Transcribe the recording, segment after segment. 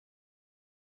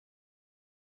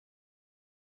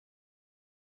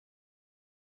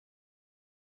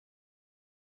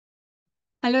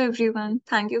Hello everyone.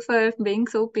 Thank you for being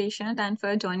so patient and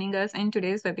for joining us in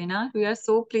today's webinar. We are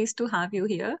so pleased to have you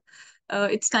here.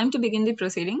 It's time to begin the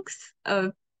proceedings.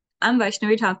 I'm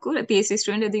Vaishnavi Thakur, a PhD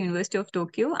student at the University of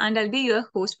Tokyo, and I'll be your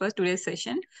host for today's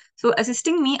session. So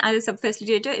assisting me as a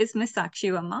sub-facilitator is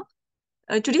Ms.Sakshi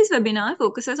ROY. Today's webinar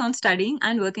focuses on studying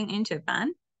and working in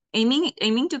Japan,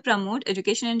 aiming to promote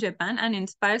education in Japan and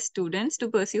inspire students to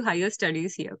pursue higher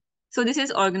studies here. So this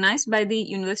is organized by the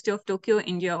University of Tokyo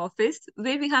India office,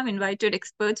 where we have invited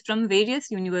experts from various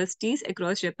universities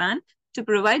across Japan to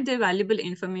provide their valuable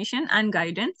information and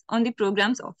guidance on the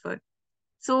programs offered.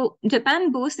 So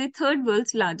Japan boasts the third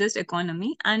world's largest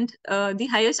economy and the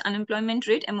highest unemployment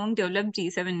rate among developed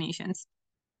G7 nations,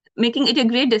 making it a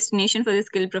great destination for the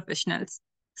skilled professionals.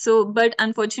 So, but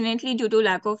unfortunately, due to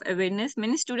lack of awareness,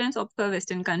 many students opt for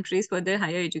Western countries for their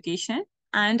higher education.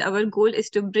 And our goal is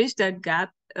to bridge that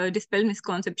gap, dispel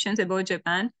misconceptions about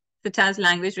Japan, such as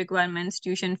language requirements,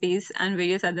 tuition fees, and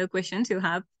various other questions you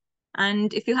have.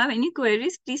 And if you have any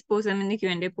queries, please post them in the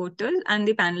Q&A portal, and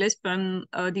the panelists from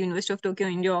the University of Tokyo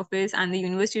India office and the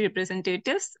university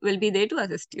representatives will be there to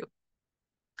assist you.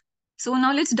 So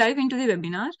now let's dive into the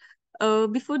webinar.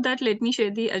 Before that, let me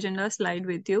share the agenda slide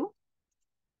with you.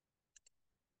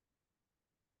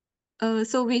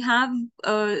 So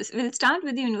we'll start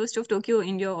with the University of Tokyo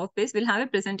India office. We'll have a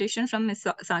presentation from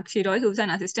Ms.Sakshi ROY, who's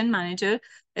an assistant manager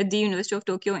at the University of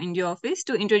Tokyo India office,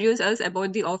 to introduce us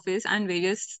about the office and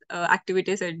various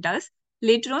activities it does.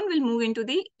 Later on, we'll move into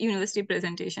the university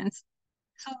presentations.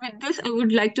 So with this, I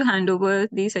would like to hand over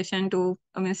the session to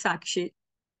Ms. Sakshi.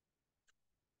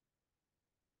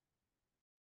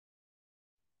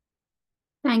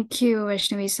 Thank you,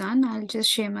 Vaishnavi-san. I'll just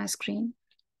share my screen.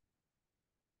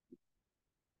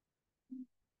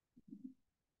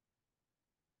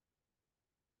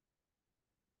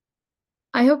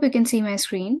 I hope you can see my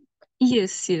screen.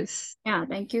 Yes, yes. Yeah,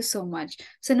 thank you so much.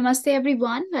 So namaste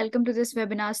everyone. Welcome to this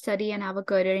webinar, Study and Have a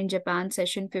Career in Japan,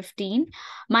 session 15.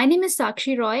 My name is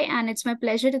Sakshi ROY, and it's my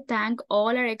pleasure to thank all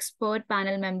our expert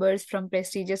panel members from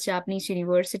prestigious Japanese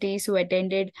universities who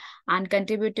attended and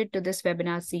contributed to this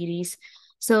webinar series.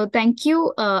 So thank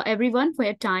you everyone for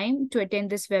your time to attend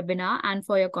this webinar and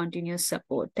for your continuous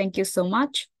support. Thank you so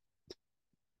much.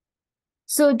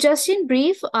 So just in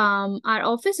brief, our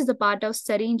office is a part of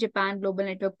Study in Japan Global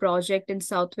Network project in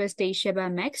Southwest Asia by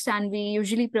MEXT, and we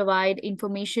usually provide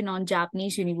information on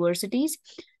Japanese universities.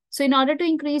 So in order to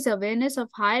increase awareness of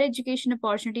higher education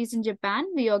opportunities in Japan,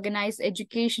 we organize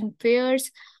education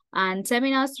fairs and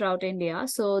seminars throughout India.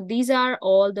 So these are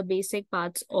all the basic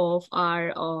parts of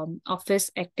our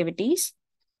office activities.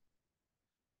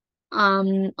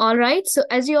 All right. So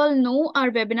as you all know,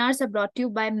 our webinars are brought to you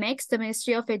by MEXT, the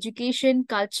Ministry of Education,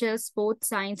 Culture, Sports,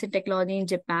 Science, and Technology in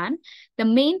Japan. The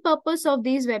main purpose of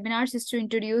these webinars is to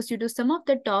introduce you to some of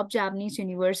the top Japanese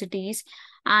universities.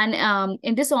 And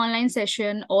in this online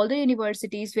session, all the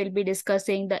universities will be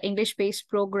discussing the English-based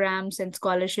programs and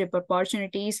scholarship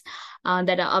opportunities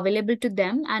that are available to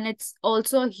them. And it's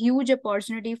also a huge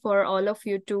opportunity for all of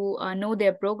you to know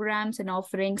their programs and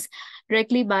offerings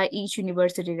directly by each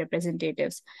university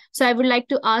representatives. So I would like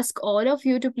to ask all of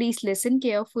you to please listen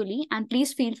carefully, and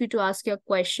please feel free to ask your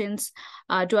questions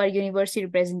to our university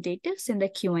representatives in the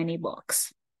Q&A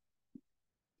box.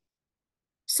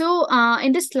 So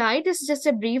in this slide, this is just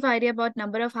a brief idea about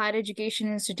number of higher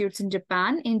education institutes in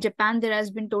Japan. In Japan, there has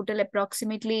been total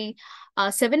approximately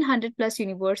 700 plus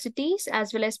universities,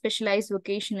 as well as specialized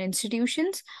vocational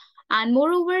institutions. And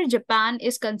moreover, Japan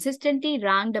is consistently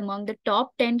ranked among the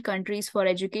top 10 countries for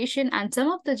education, and some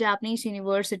of the Japanese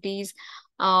universities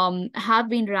have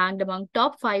been ranked among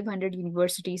top 500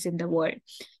 universities in the world.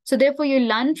 So therefore, you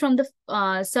learn from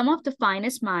the some of the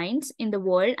finest minds in the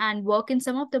world and work in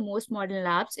some of the most modern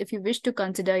labs if you wish to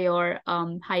consider your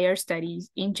higher studies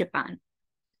in Japan.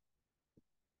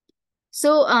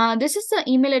 So this is the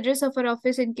email address of our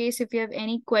office in case if you have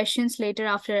any questions later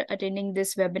after attending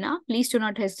this webinar. Please do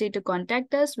not hesitate to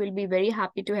contact us. We'll be very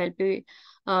happy to help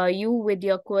you with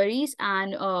your queries,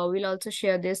 and we'll also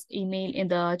share this email in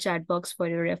the chat box for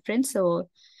your reference. So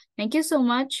thank you so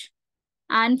much.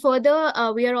 And further,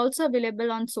 we are also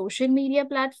available on social media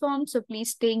platforms. So please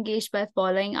stay engaged by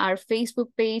following our Facebook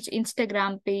page,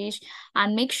 Instagram page,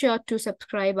 and make sure to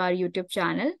subscribe our YouTube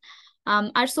channel.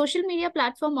 Our social media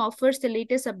platform offers the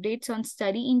latest updates on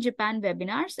Study in Japan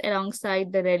webinars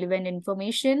alongside the relevant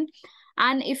information.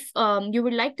 And if you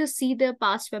would like to see the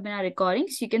past webinar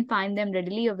recordings, you can find them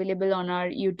readily available on our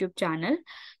YouTube channel.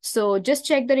 So just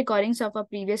check the recordings of our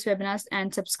previous webinars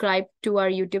and subscribe to our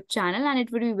YouTube channel. And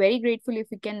it would be very grateful if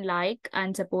you can like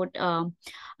and support our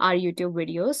YouTube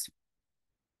videos.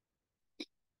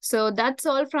 So that's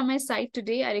all from my side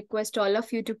today. I request all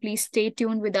of you to please stay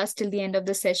tuned with us till the end of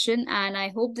the session. And I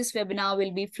hope this webinar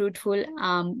will be fruitful,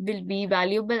 will be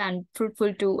valuable and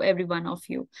fruitful to every one of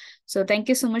you. So thank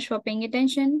you so much for paying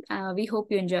attention. We hope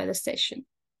you enjoy the session.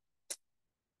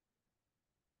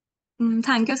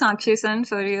 Thank you, Sakshi-san,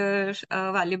 for your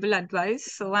valuable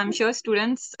advice. So I'm sure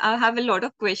students have a lot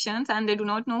of questions and they do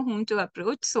not know whom to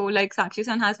approach. So like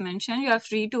Sakshi-san has mentioned, you are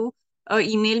free to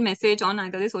email message on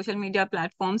either the social media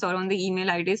platforms or on the email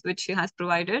IDs which she has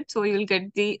provided. So you'll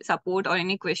get the support or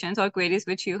any questions or queries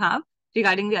which you have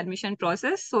regarding the admission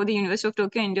process. So the University of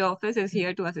Tokyo India office is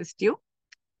here to assist you.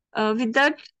 With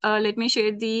that, let me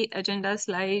share the agenda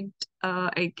slide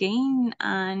again,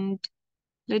 and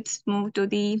let's move to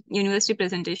the university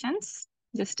presentations.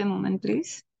 Just a moment,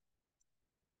 please.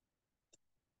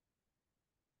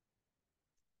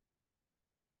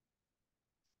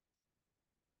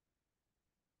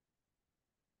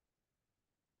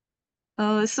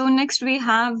 So next we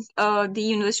have the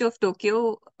University of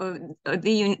Tokyo,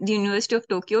 the University of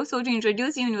Tokyo. So to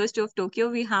introduce the University of Tokyo,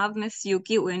 we have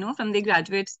Ms.Yuki Ueno from the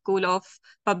Graduate School of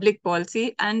Public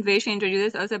Policy, and where she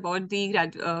introduces us about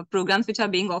the programs which are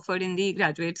being offered in the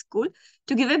graduate school.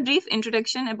 To give a brief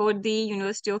introduction about the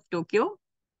University of Tokyo,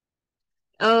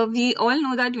 we all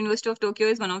know that University of Tokyo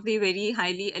is one of the very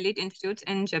highly elite institutes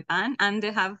in Japan, and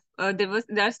they have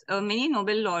there's many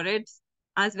Nobel laureates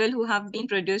as well who have been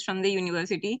produced from the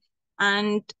university,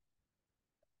 and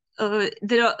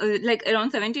there are like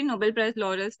around 17 Nobel Prize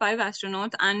laureates, 5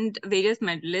 astronauts, and various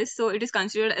medalists. So it is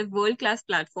considered a world-class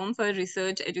platform for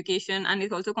research, education, and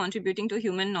is also contributing to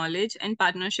human knowledge in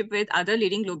partnership with other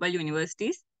leading global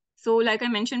universities. So like I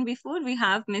mentioned before, we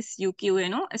have Ms. Yuki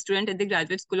Ueno, a student at the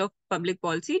Graduate School of Public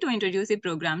Policy, to introduce the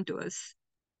program to us.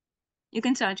 You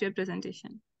can start your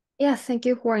presentation. Yes, thank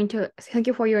you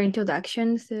for your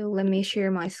introduction. So let me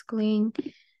share my screen.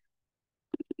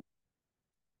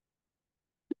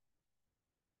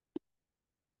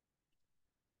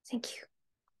 Thank you.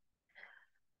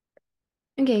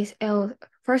 Okay, so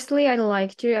firstly, I'd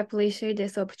like to appreciate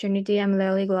this opportunity. I'm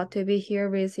really glad to be here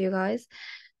with you guys.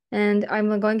 And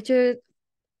I'm going to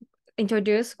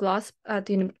introduce GLASP at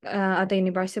the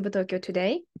University of Tokyo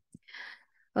today.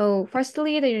 Oh,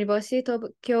 firstly, the University of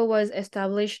Tokyo was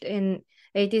established in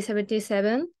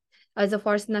 1877 as the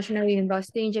first national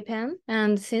university in Japan.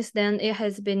 And since then, it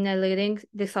has been a leading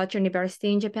research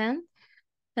university in Japan.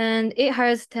 And it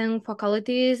has 10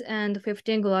 faculties and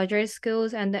 15 graduate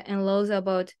schools and enrolls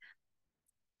about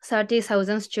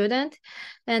 30,000 students,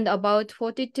 and about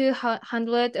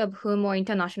 4,200 of whom are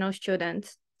international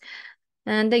students.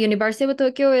 And the University of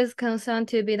Tokyo is considered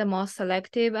to be the most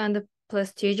selective and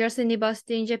prestigious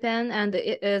university in Japan, and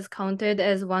it is counted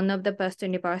as one of the best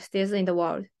universities in the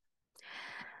world.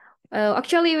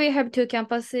 Actually, we have two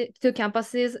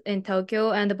campuses in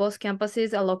Tokyo, and both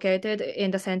campuses are located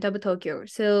in the center of Tokyo.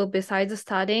 So besides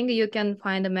studying, you can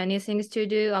find many things to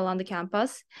do around the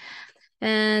campus.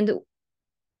 And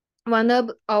one of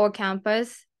our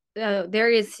campus, there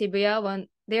is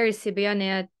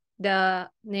Shibuya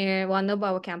near one of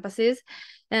our campuses,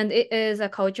 and it is a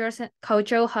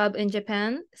cultural hub in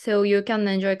Japan. So you can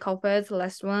enjoy cafes,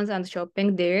 restaurants, and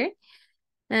shopping there.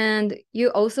 And you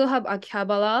also have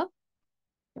Akihabara.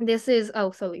 This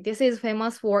is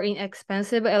famous for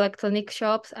inexpensive electronic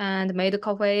shops and maid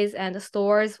cafes and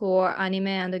stores for anime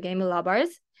and game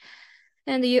lovers.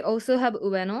 And you also have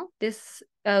Ueno.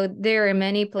 There are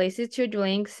many places to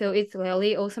drink, so it's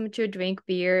really awesome to drink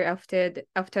beer at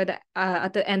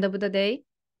the end of the day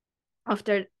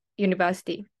after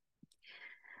university.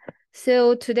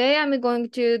 So today I'm going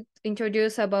to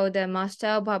introduce about the Master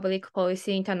of Public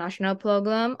Policy International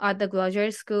Program at the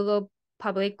Graduate School of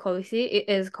Public Policy. It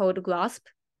is called GRASP.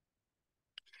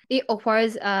 It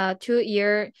offers a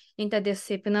 2-year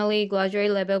interdisciplinary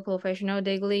graduate level professional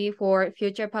degree for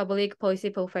future public policy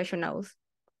professionals.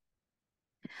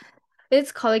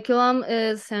 Its curriculum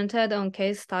is centered on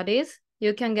case studies.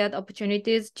 You can get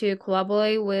opportunities to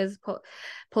collaborate with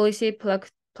policy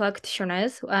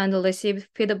practitioners and receive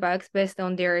feedbacks based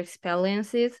on their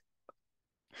experiences.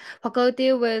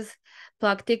 Faculty with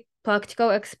practical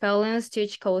experience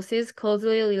teach courses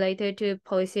closely related to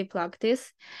policy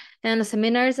practice, and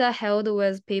seminars are held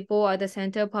with people at the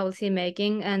center of policy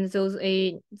making and those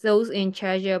in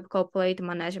charge of corporate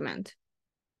management.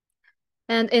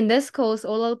 And in this course,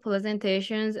 oral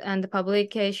presentations and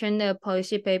publication of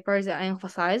policy papers are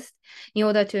emphasized in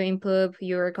order to improve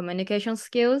your communication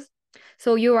skills.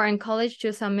 So you are encouraged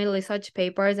to submit research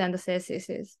papers and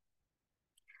theses.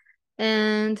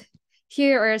 And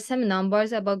here are some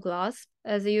numbers about GLASP.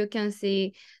 As you can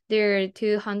see, there are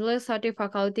 230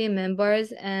 faculty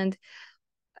members, and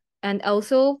and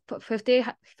also 50%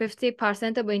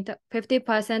 of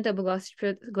 50% of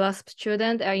GRASP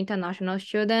students are international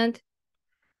students,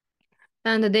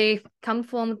 and they come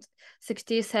from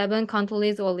 67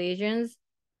 countries or regions.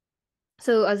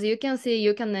 So as you can see,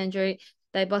 you can enjoy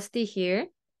diversity here.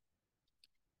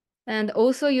 And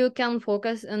also you can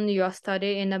focus on your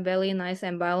study in a very nice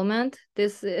environment.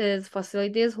 This is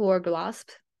facilities for GRASP.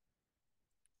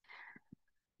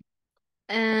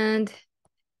 And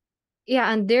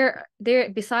yeah, and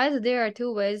besides, there are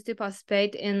two ways to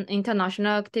participate in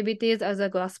international activities as a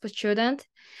GRASP student.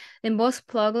 In both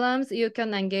programs, you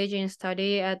can engage in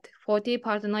study at 40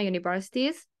 partner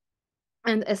universities,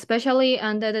 and especially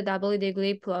under the double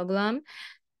degree program,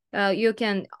 you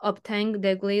can obtain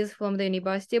degrees from the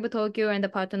University of Tokyo and the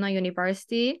partner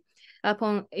university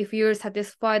if you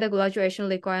satisfy the graduation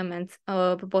requirements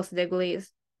of both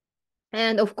degrees.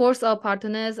 And of course, our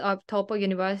partners are top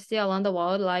university around the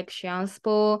world, like Sciences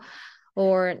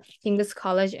or King's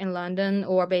College in London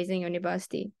or Beijing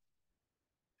University.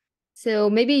 So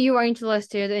maybe you are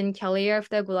interested in career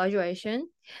after graduation.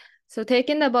 So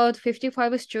taking about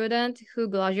 55 students who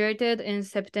graduated in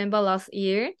September last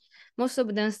year, most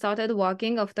of them started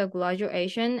working after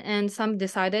graduation and some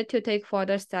decided to take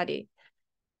further study.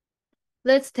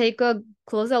 Let's take a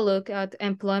closer look at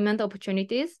employment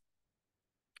opportunities.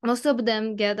 Most of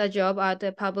them get a job at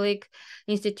a public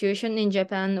institution in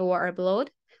Japan or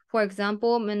abroad. For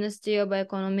example, Ministry of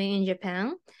Economy in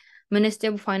Japan, Ministry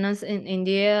of Finance in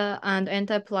India, and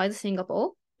Enterprise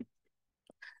Singapore.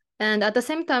 And at the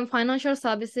same time, financial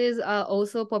services are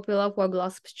also popular for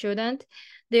GRASP students.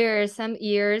 There are some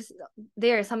years,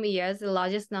 the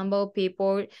largest number of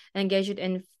people engaged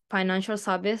in financial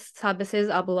services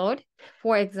abroad.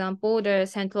 For example, the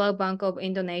Central Bank of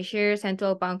Indonesia,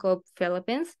 Central Bank of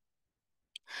Philippines.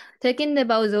 Taking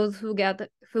about those who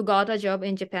got a job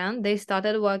in Japan, they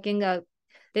started working at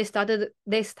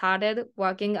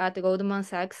Goldman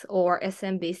Sachs or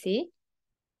SMBC.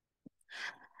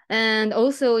 And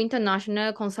also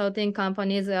international consulting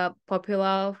companies are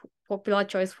popular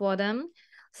choice for them,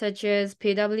 such as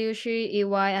PwC,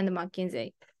 EY, and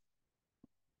McKinsey.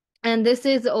 And this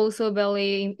is also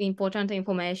very important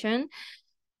information.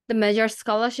 The major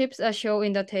scholarships are shown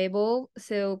in the table,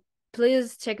 so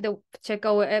please check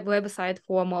our website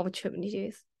for more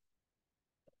opportunities.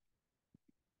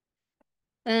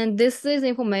 And this is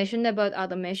information about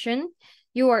admission.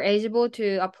 You are eligible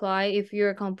to apply if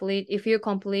you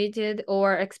completed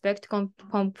or expect to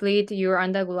complete your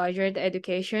undergraduate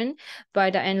education by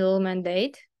the enrollment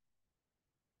date.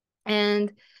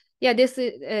 And yeah, this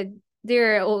is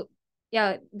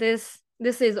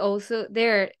this is also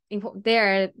there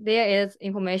is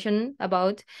information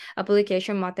about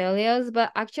application materials,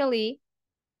 but actually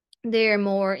there are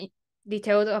more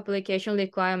detailed application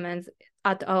requirements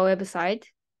at our website.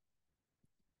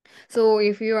 So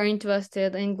if you are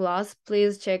interested in GRASP,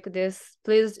 please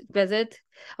visit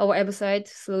our website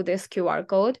through this QR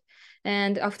code.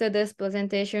 And after this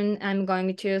presentation, I'm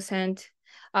going to send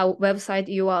our website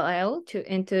URL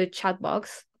into chat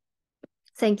box.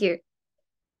 Thank you.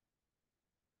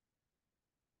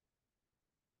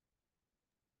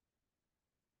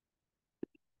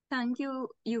 Thank you,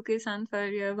 Yuki-san, for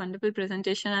your wonderful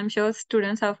presentation. I'm sure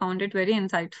students have found it very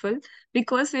insightful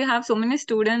because we have so many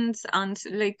students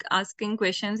asking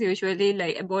questions usually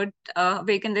like about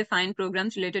where can they find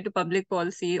programs related to public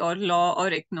policy or law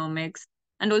or economics.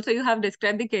 And also you have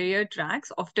described the career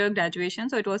tracks after graduation,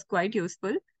 so it was quite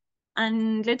useful.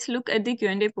 And let's look at the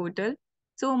Q&A portal.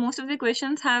 So most of the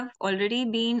questions have already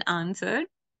been answered.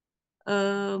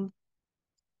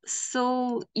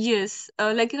 So yes,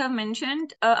 like you have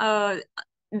mentioned, there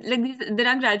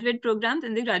are graduate programs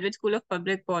in the Graduate School of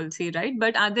Public Policy, right?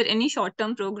 But are there any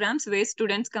short-term programs where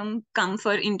students come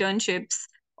for internships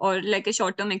or like a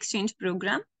short-term exchange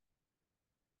program?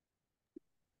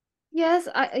 Yes,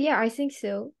 I think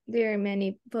so. There are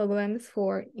many programs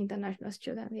for international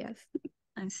students, yes.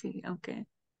 I see, okay.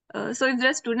 So if there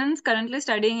are students currently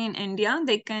studying in India,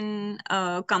 they can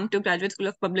come to Graduate School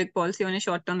of Public Policy on a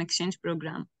short-term exchange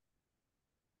program.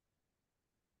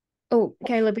 Oh,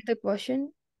 can you repeat the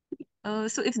question?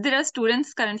 So if there are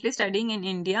students currently studying in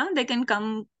India, they can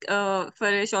come for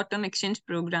a short-term exchange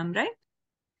program, right?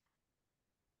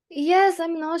 Yes,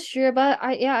 I'm not sure, but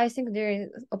I think there is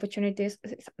opportunities.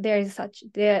 There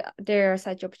are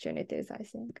such opportunities, I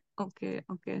think. Okay,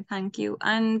 thank you.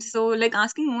 And so like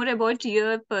asking more about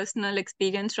your personal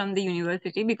experience from the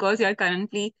university because you are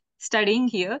currently studying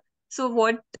here. So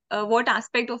what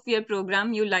aspect of your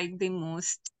program you like the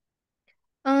most?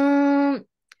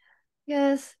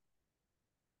 Yes.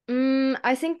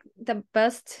 I think the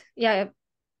best,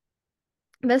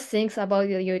 best things about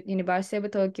the University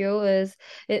of Tokyo is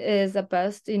it is the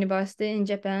best university in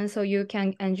Japan, so you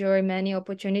can enjoy many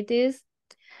opportunities.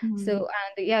 So,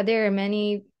 and yeah, there are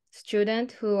many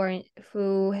students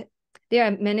there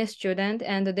are many students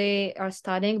and they are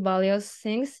studying various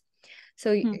things.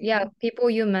 So yeah, people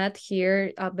you met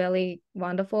here are very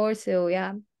wonderful. So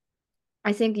yeah,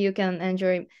 I think you can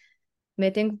enjoy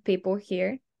meeting people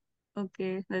here.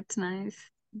 Okay, that's nice.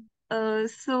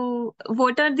 So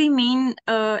what are the main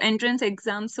entrance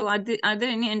exams? So are there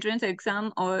any entrance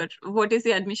exam, or what is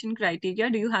the admission criteria?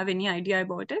 Do you have any idea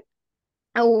about it?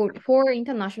 Oh, for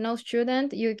international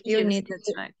student, you Yes, need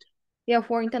that's right. yeah,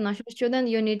 for international student,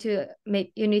 you need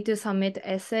to submit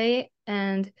essay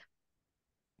and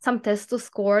some test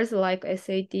scores like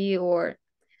SAT, or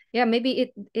yeah,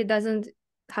 maybe it doesn't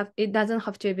have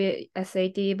to be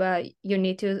SAT, but you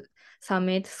need to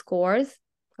submit scores.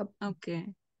 Okay.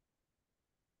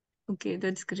 Okay,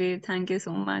 that's great. Thank you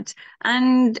so much.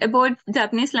 And about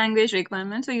Japanese language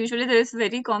requirements, so usually there is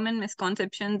very common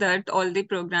misconception that all the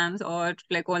programs or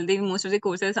like most of the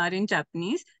courses are in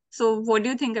Japanese. So what do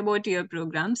you think about your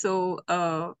program? So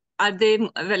are they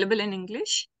available in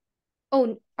English?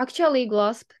 Oh, actually,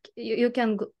 GrasP,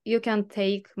 you can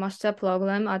take master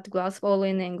program at GrasP all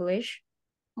in English.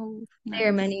 Oh, There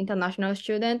are nice. many international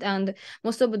students, and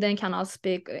most of them cannot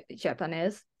speak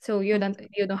Japanese, so you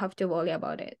don't have to worry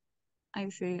about it. I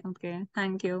see. Okay.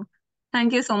 Thank you.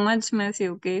 Thank you so much,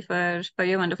 Ms.Yuki, for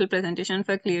your wonderful presentation,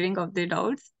 for clearing of the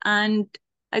doubts. And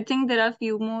I think there are a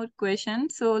few more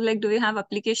questions. So, like, do we have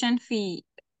application fee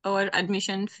or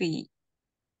admission fee?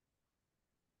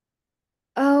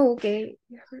 Oh, okay.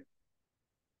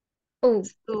 Oh,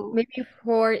 So, maybe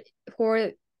for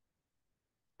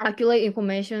accurate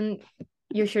information,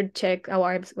 you should check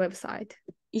our website.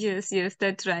 yes,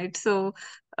 that's right. So,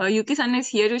 Yuki-san is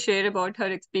here to share about her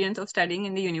experience of studying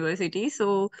in the university.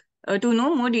 So, to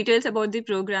know more details about the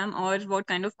program or what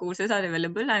kind of courses are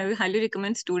available, I highly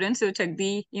recommend students to check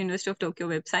the University of Tokyo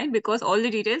website, because all the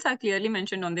details are clearly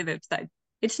mentioned on the website.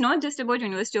 It's not just about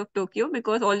University of Tokyo,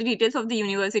 because all the details of the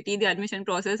university, the admission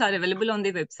process are available on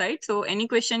the website. So, any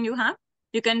question you have,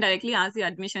 you can directly ask the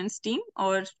admissions team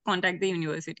or contact the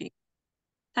university.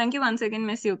 Thank you once again,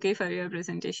 Ms. Yuki, for your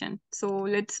presentation. So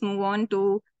let's move on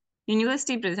to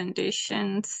university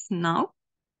presentations now.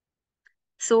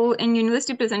 So in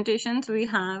university presentations, we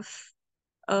have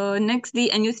next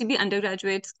the NUCB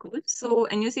Undergraduate School. So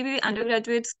NUCB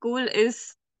Undergraduate School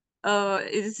is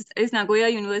Nagoya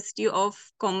University of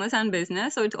Commerce and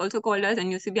Business. So it's also called as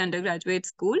NUCB Undergraduate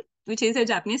School, which is a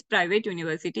Japanese private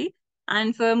university.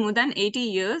 And for more than 80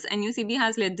 years, NUCB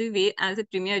has led the way as a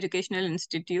premier educational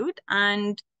institute.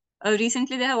 And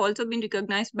recently, they have also been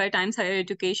recognized by Times Higher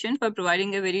Education for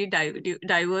providing a very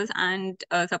diverse and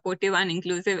supportive and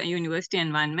inclusive university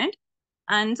environment.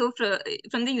 And so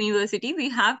from the university, we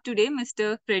have today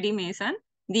Mr. Freddy Mason,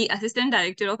 the Assistant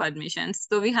Director of Admissions.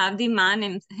 So we have the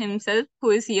man himself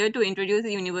who is here to introduce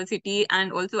the university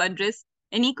and also address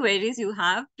any queries you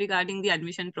have regarding the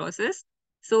admission process.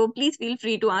 So please feel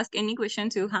free to ask any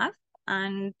questions you have.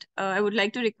 And I would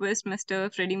like to request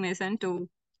Mr. Freddy Mason to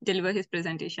deliver his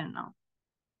presentation now.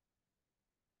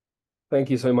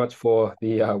 Thank you so much for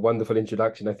the wonderful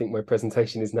introduction. I think my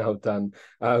presentation is now done,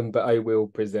 but I will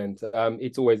present.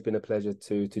 It's always been a pleasure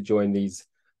to join these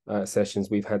sessions.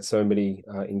 We've had so many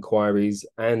inquiries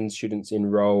and students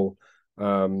enroll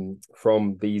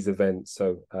from these events.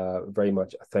 So very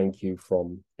much a thank you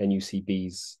from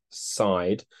NUCB's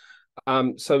side.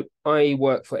 So I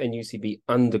work for NUCB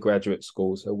Undergraduate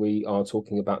School. So we are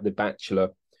talking about the bachelor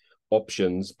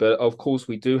options, but of course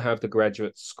we do have the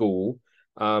graduate school.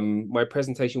 My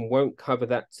presentation won't cover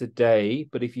that today,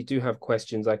 but if you do have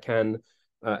questions, I can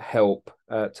help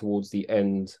towards the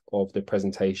end of the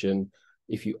presentation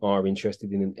if you are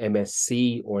interested in an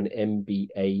MSc or an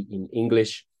MBA in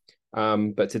English.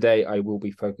 But today I will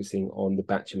be focusing on the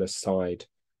bachelor side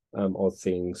of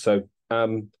things. So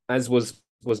as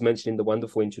was mentioned in the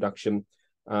wonderful introduction,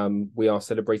 we are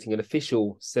celebrating an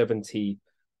official 70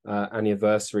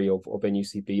 anniversary of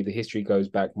NUCB. The history goes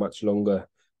back much longer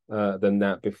than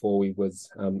that, before we was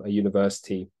a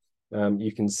university.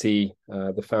 You can see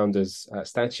the founder's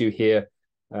statue here,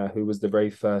 who was the very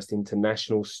first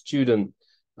international student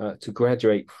to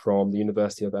graduate from the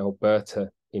University of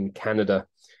Alberta in Canada.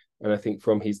 And I think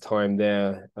from his time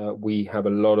there, we have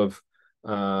a lot of,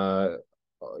 a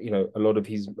lot of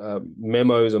his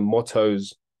memos and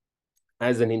mottos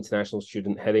as an international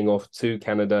student heading off to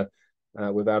Canada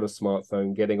without a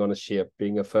smartphone, getting on a ship,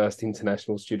 being a first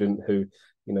international student who,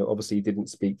 obviously didn't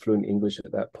speak fluent English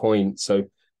at that point. So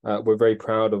we're very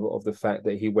proud of the fact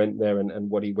that he went there and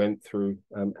what he went through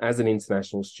as an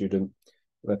international student.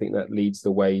 And I think that leads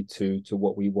the way to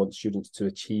what we want students to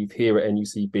achieve here at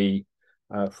NUCB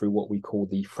through what we call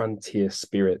the frontier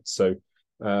spirit. So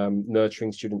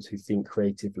nurturing students who think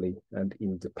creatively and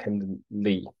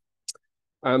independently.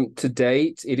 To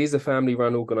date, it is a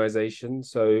family-run organization.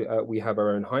 So we have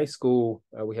our own high school.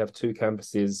 We have 2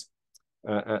 campuses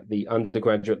at the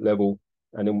undergraduate level.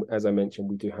 And then, as I mentioned,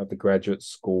 we do have the graduate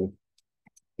school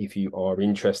if you are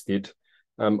interested.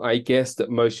 I guess that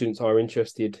most students are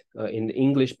interested in the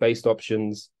English-based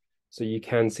options. So you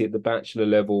can see at the bachelor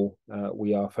level,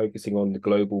 we are focusing on the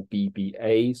global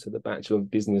BBA, so the Bachelor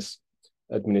of Business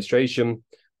Administration.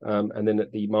 And then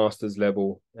at the master's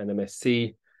level, an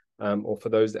MSc, or for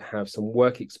those that have some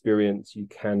work experience, you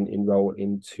can enroll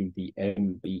into the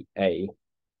MBA.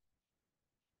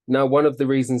 Now, one of the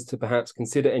reasons to perhaps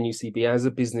consider NUCB as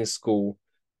a business school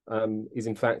is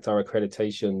in fact our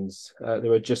accreditations.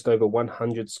 There are just over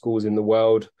 100 schools in the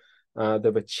world.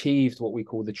 They've achieved what we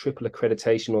call the triple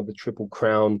accreditation or the triple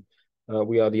crown.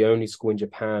 We are the only school in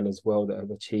Japan as well that have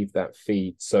achieved that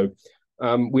feat. So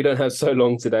we don't have so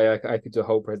long today. I could do a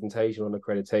whole presentation on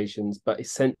accreditations, but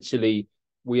essentially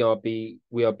we are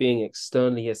being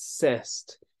externally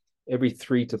assessed every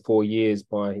 3 to 4 years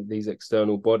by these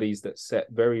external bodies that set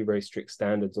very, very strict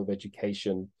standards of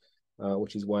education,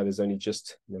 which is why there's only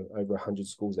just over 100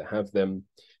 schools that have them.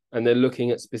 And they're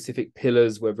looking at specific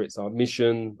pillars, whether it's our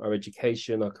mission, our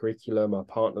education, our curriculum, our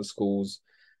partner schools,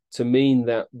 to mean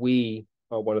that we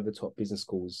are one of the top business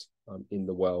schools in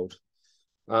the world.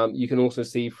 You can also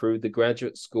see through the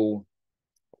graduate school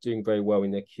doing very well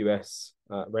in their QS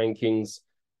rankings,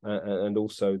 and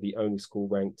also the only school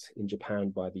ranked in Japan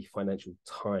by the Financial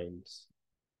Times.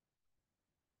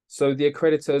 So the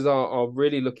accreditors are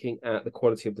really looking at the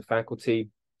quality of the faculty.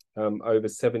 Over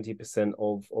 70%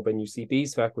 of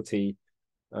NUCB's faculty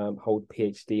hold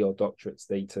PhD or doctorate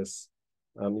status.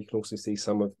 You can also see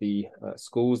some of the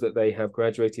schools that they have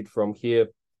graduated from here.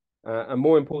 And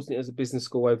more importantly, as a business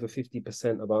school, over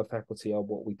 50% of our faculty are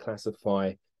what we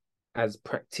classify as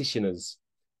practitioners.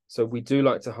 So we do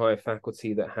like to hire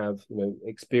faculty that have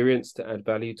experience to add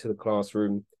value to the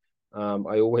classroom.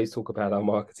 I always talk about our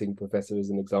marketing professor as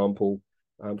an example.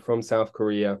 From South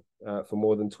Korea, for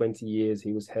more than 20 years,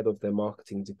 he was head of their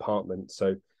marketing department.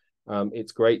 So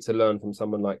it's great to learn from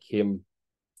someone like him,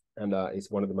 and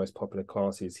it's one of the most popular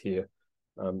classes here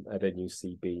at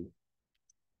NUCB.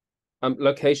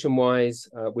 Location-wise,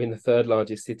 we're in the 3rd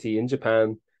largest city in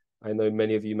Japan. I know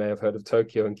many of you may have heard of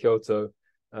Tokyo and Kyoto.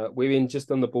 We're in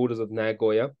just on the borders of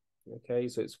Nagoya. Okay,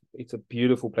 so it's a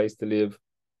beautiful place to live.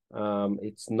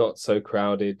 It's not so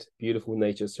crowded, beautiful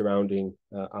nature surrounding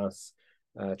us.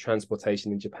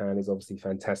 Transportation in Japan is obviously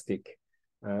fantastic.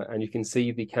 And you can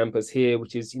see the campus here,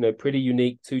 which is pretty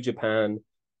unique to Japan,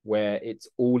 where it's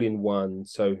all in one.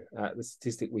 So the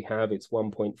statistic we have, it's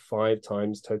 1.5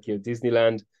 times Tokyo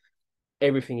Disneyland.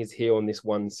 Everything is here on this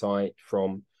one site,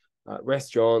 from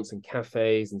restaurants and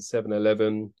cafes and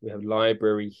 7-Eleven. We have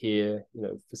library here,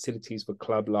 facilities for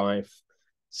club life.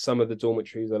 Some of the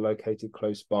dormitories are located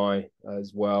close by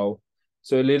as well.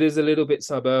 So it is a little bit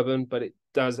suburban, but it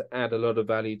does add a lot of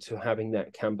value to having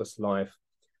that campus life.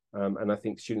 And I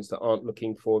think students that aren't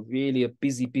looking for really a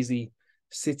busy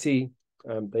city,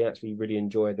 they actually really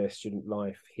enjoy their student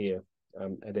life here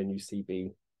at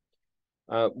NUCB.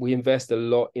 We invest a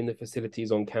lot in the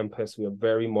facilities on campus. We are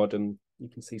very modern. You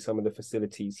can see some of the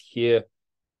facilities here.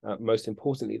 Most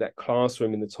importantly, that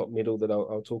classroom in the top middle that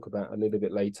I'll talk about a little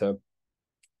bit later.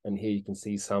 And here you can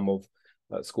see some of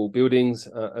school buildings,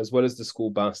 as well as the school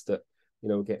bus that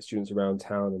will get students around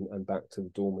town and back to the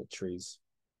dormitories.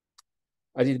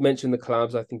 I did mention the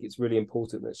clubs. I think it's really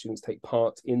important that students take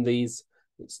part in these.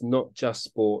 It's not just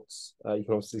sports. You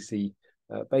can obviously see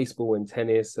baseball and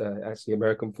tennis, actually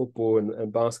American football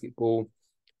and basketball.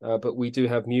 But we do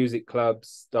have music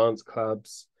clubs, dance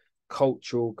clubs,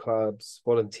 cultural clubs,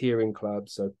 volunteering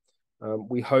clubs. So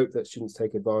we hope that students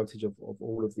take advantage of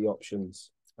all of the options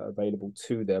available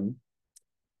to them.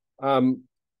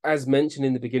 As mentioned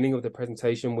in the beginning of the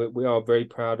presentation, we are very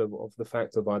proud of the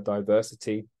fact of our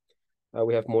diversity.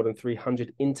 We have more than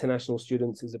 300 international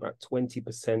students, is about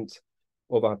 20%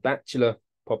 of our bachelor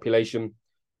population,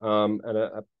 and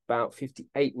about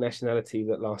 58 nationalities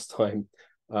at last time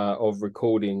of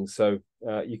recording. So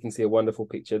you can see a wonderful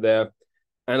picture there.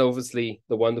 And obviously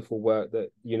the wonderful work that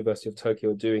the University of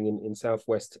Tokyo are doing in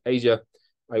Southwest Asia.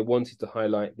 I wanted to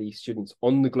highlight the students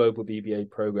on the global BBA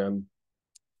program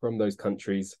from those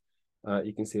countries.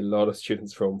 You can see a lot of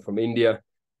students from India,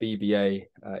 BBA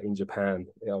in Japan.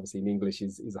 Obviously in English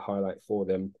is a highlight for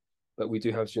them. but we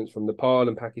do have students from Nepal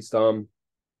and Pakistan.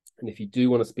 And if you do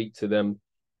want to speak to them,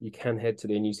 you can head to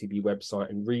the NUCB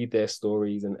website and read their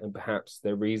stories and perhaps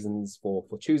their reasons for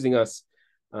choosing us.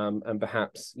 And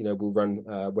perhaps, you know, we'll run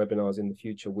webinars in the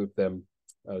future with them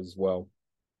as well.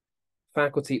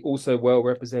 Faculty also well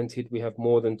represented. We have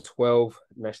more than 12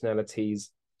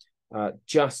 nationalities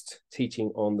just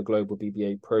teaching on the Global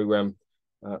BBA program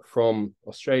from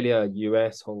Australia,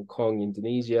 US, Hong Kong,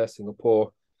 Indonesia,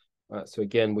 Singapore. So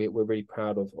again, we're really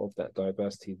proud of that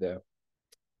diversity there.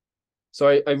 So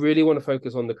I really want to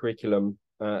focus on the curriculum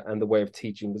and the way of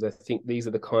teaching, because I think these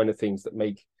are the kind of things that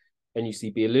make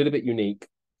NUCB a little bit unique.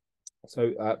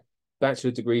 So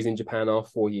bachelor degrees in Japan are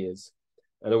 4 years.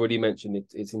 And I already mentioned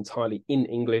it's entirely in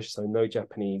English, so no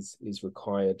Japanese is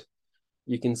required.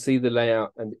 You can see the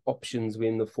layout and the options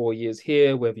within the 4 years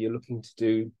here, whether you're looking to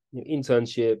do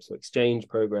internships or exchange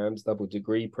programs, double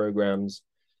degree programs.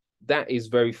 That is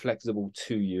very flexible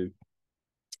to you.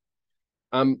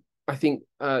 I think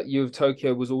U of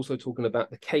Tokyo was also talking about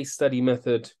the case study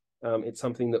method. It's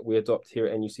something that we adopt here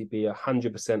at NUCB.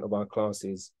 100% of our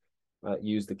classes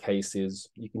use the cases.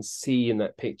 You can see in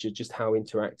that picture just how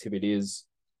interactive it is.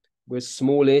 We're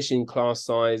smallish in class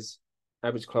size,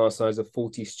 average class size of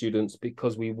 40 students,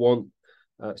 because we want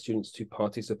students to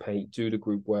participate, do the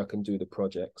group work and do the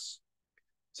projects.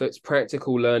 So it's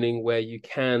practical learning where you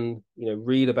can, you know,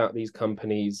 read about these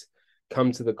companies,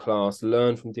 come to the class,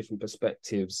 learn from different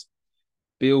perspectives,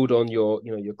 build on your,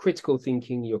 you know, your critical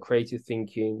thinking, your creative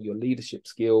thinking, your leadership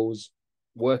skills,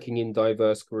 working in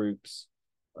diverse groups.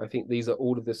 I think these are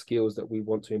all of the skills that we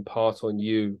want to impart on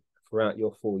you throughout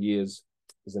your 4 years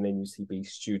as an NUCB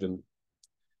student.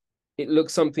 It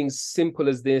looks something simple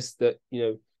as this, that, you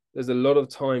know, there's a lot of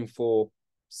time for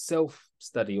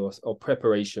self-study or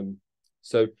preparation.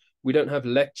 So we don't have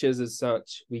lectures as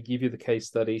such. We give you the case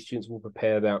study. Students will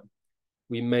prepare that.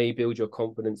 We may build your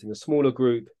confidence in a smaller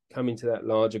group, come into that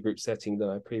larger group setting that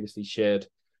I previously shared,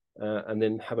 and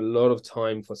then have a lot of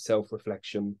time for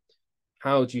self-reflection.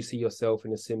 How do you see yourself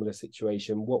in a similar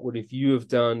situation? What would have you have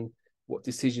done? What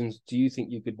decisions do you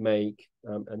think you could make?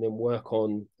 And then work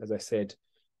on, as I said,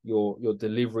 your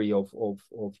delivery of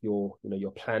your, you know,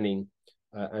 your planning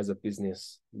as a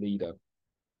business leader.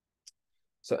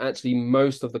 So actually,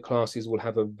 most of the classes will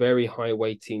have a very high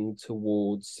weighting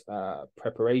towards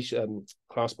preparation,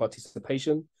 class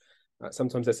participation.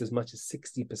 Sometimes that's as much as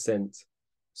 60%.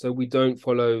 So we don't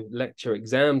follow lecture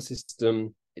exam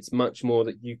system. It's much more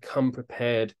that you come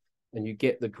prepared and you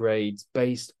get the grades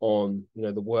based on, you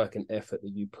know, the work and effort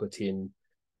that you put in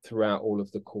throughout all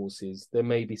of the courses. There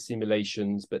may be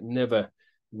simulations, but never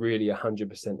really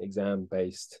 100%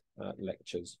 exam-based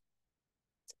lectures.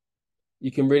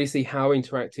 You can really see how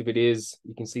interactive it is.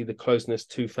 You can see the closeness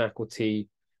to faculty.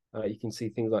 You can see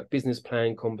things like business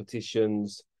plan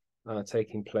competitions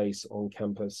taking place on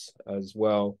campus as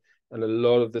well. And a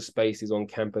lot of the spaces on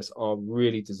campus are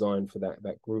really designed for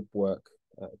that group work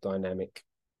dynamic.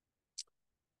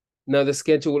 Now, the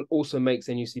schedule also makes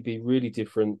NUCB really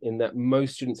different in that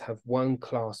most students have one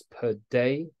class per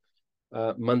day,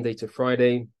 Monday to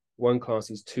Friday. One class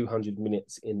is 200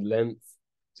 minutes in length.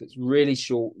 So it's really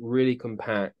short, really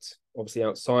compact. Obviously,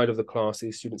 outside of the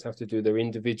classes, students have to do their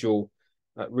individual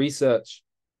research,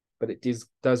 but it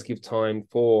does give time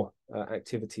for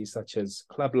activities such as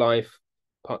club life,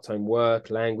 part-time work,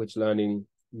 language learning.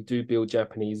 We do build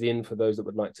Japanese in for those that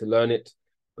would like to learn it,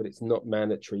 but it's not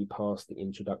mandatory past the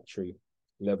introductory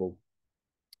level.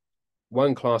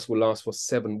 One class will last for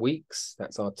 7 weeks.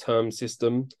 That's our term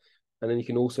system. And then you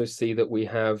can also see that we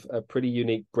have a pretty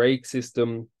unique break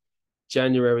system.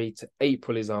 January to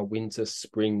April is our winter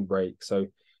spring break. So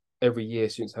every year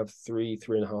students have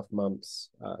 3.5 months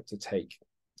to take.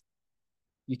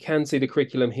 You can see the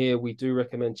curriculum here. We do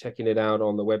recommend checking it out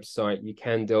on the website. You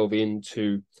can delve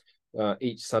into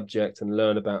each subject and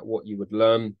learn about what you would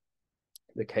learn,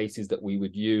 the cases that we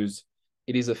would use.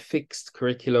 It is a fixed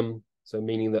curriculum, so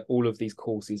meaning that all of these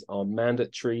courses are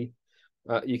mandatory.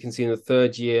 You can see in the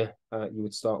 3rd year, you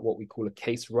would start what we call a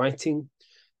case writing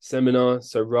seminar.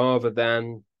 So rather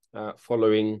than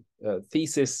following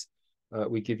thesis,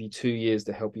 we give you 2 years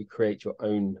to help you create your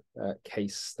own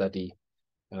case study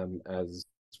as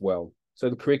well. So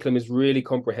the curriculum is really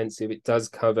comprehensive. It does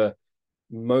cover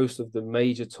most of the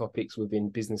major topics within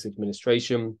business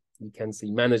administration. You can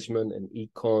see management and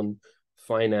econ,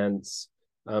 finance,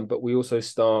 but we also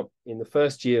start in the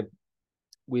 1st year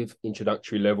with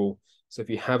introductory level. So if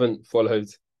you haven't followed,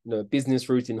 you know, a business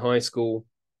route in high school,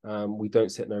 we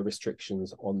don't set no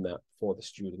restrictions on that for the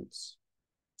students.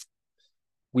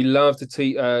 We love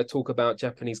to talk about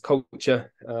Japanese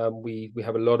culture. We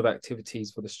have a lot of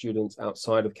activities for the students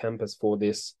outside of campus for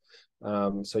this.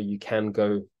 So you can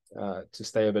go to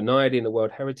stay overnight in a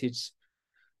World Heritage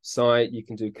site. You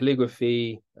can do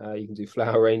calligraphy, you can do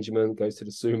flower arrangement, goes to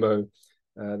the sumo.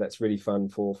 That's really fun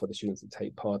for the students to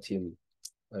take part in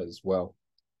as well.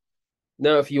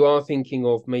 Now, if you are thinking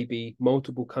of maybe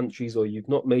multiple countries or you've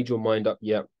not made your mind up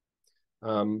yet,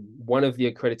 one of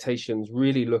the accreditations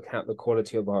really look at the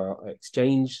quality of our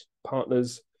exchange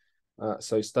partners.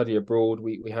 So study abroad,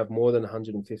 we have more than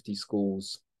 150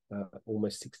 schools,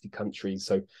 almost 60 countries.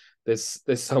 So there's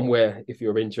somewhere, if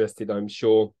you're interested, I'm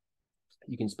sure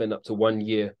you can spend up to 1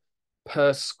 year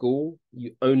per school.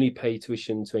 You only pay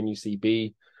tuition to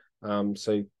NUCB.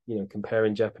 So,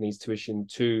 comparing Japanese tuition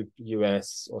to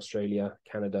US, Australia,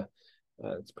 Canada,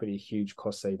 it's pretty huge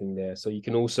cost saving there. So you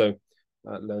can also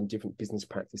learn different business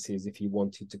practices if you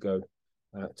wanted to go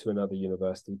to another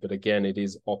university. But again, it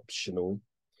is optional.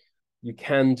 You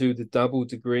can do the double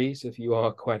degree. So if you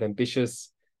are quite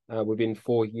ambitious, within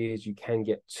 4 years, you can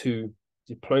get 2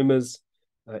 diplomas,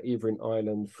 either in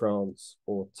Ireland, France,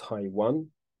 or Taiwan.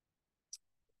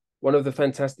 One of the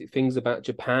fantastic things about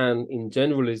Japan in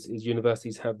general is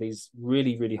universities have these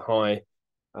really, really high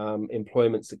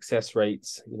employment success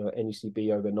rates.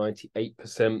 NUCB over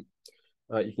 98%.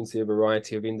 You can see a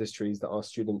variety of industries that our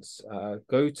students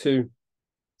go to.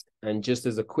 And just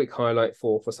as a quick highlight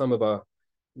for some of our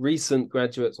recent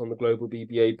graduates on the Global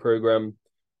BBA program,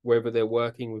 whether they're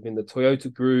working within the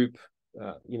Toyota group,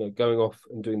 going off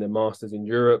and doing their masters in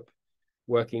Europe,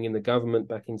 working in the government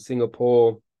back in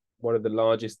Singapore, one of the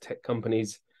largest tech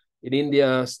companies in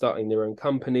India, starting their own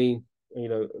company.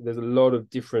 There's a lot of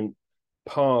different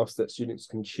paths that students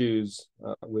can choose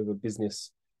with a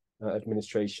business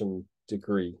administration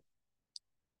degree.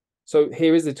 So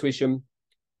here is the tuition.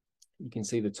 You can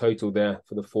see the total there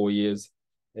for the 4 years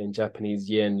in Japanese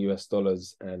yen, US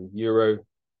dollars, and euro.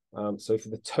 So for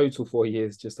the total 4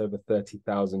 years, just over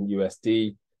 30,000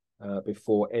 USD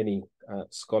before any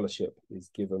scholarship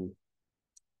is given.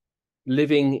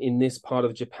 Living in this part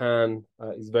of Japan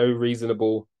is very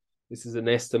reasonable. This is an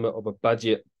estimate of a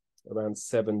budget around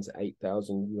 7,000 to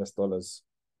 8,000 US dollars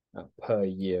per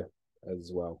year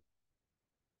as well.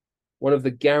 One of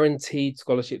the guaranteed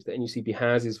scholarships that NUCB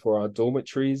has is for our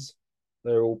dormitories.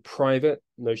 They're all private,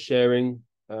 no sharing,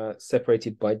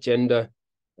 separated by gender,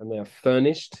 and they are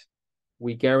furnished.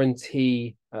 We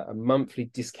guarantee a monthly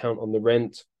discount on the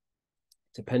rent,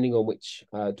 depending on which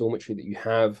dormitory that you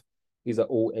have. These are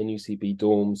all NUCB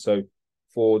dorms. So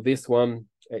for this one,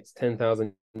 it's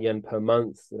 10,000 yen per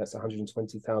month. So that's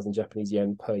 120,000 Japanese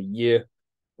yen per year.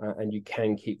 And you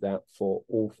can keep that for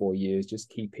all 4 years, just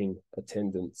keeping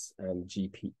attendance and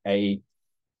GPA.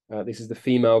 This is the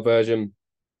female version,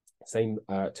 same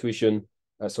tuition,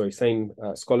 same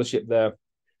scholarship there.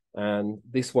 And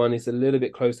this one is a little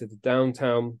bit closer to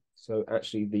downtown. So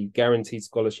actually the guaranteed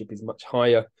scholarship is much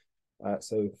higher.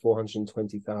 So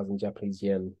 420,000 Japanese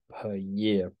yen per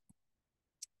year.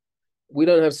 We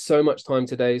don't have so much time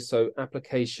today, so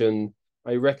application,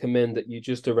 I recommend that you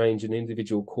just arrange an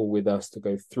individual call with us to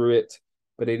go through it,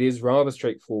 but it is rather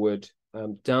straightforward.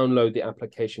 Download the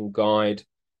application guide,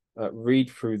 read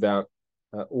through that.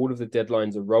 All of the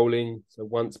deadlines are rolling, so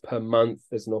once per month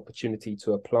there's an opportunity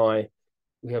to apply.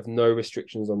 We have no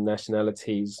restrictions on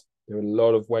nationalities. There are a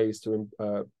lot of ways to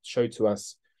show to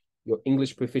us your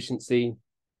English proficiency.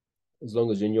 As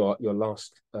long as in your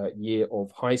last year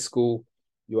of high school,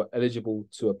 you are eligible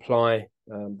to apply.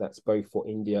 That's both for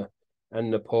India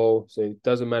and Nepal. So it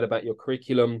doesn't matter about your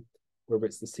curriculum, whether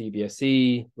it's the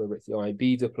CBSE, whether it's the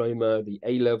IB diploma, the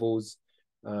A-levels,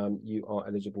 you are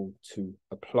eligible to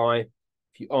apply.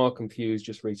 If you are confused,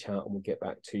 just reach out and we'll get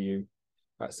back to you.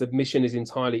 Submission is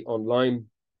entirely online.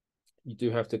 You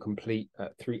do have to complete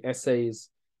 3 essays,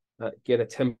 get a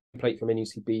template from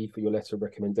NUCB for your letter of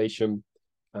recommendation,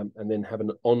 and then have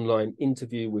an online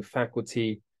interview with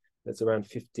faculty that's around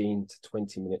 15 to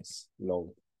 20 minutes long.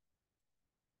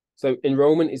 So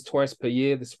enrollment is twice per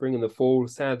year, the spring and the fall.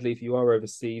 Sadly, if you are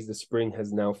overseas, the spring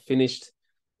has now finished.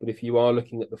 But if you are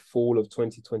looking at the fall of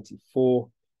 2024,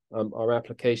 our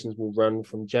applications will run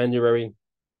from January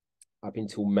up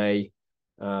until May.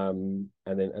 And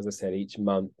then, as I said, each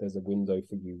month there's a window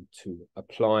for you to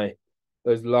apply.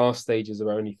 Those last stages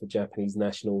are only for Japanese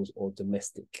nationals or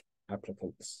domestic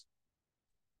applicants.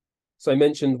 So I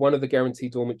mentioned one of the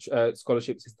guaranteed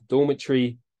scholarships is the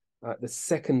dormitory. The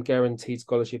second guaranteed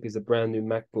scholarship is a brand new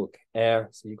MacBook Air.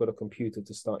 So you've got a computer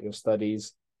to start your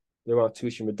studies. There are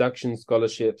tuition reduction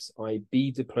scholarships,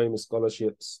 IB diploma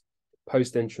scholarships,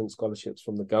 post-entrance scholarships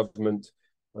from the government,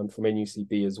 and from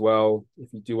NUCB as well.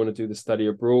 If you do want to do the study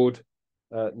abroad,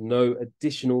 no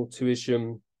additional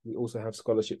tuition. We also have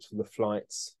scholarships for the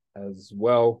flights as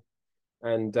well.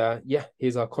 And yeah,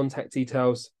 here's our contact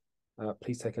details.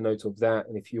 Please take a note of that.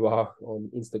 And if you are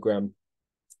on Instagram,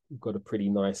 we've got a pretty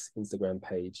nice Instagram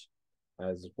page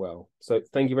as well. So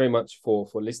thank you very much for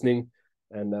listening.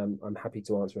 And I'm happy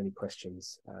to answer any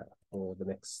questions for the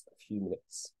next few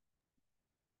minutes.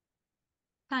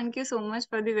 Thank you so much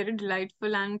for the very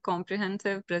delightful and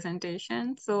comprehensive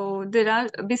presentation. So there are,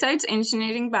 besides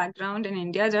engineering background in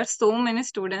India, there are so many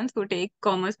students who take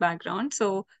commerce background.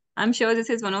 So I'm sure this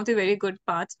is one of the very good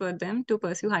paths for them to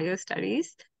pursue higher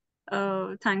studies.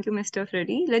 Thank you, Mr.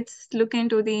 Freddy. Let's look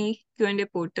into the Q&A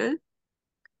portal.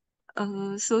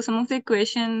 So some of the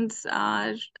questions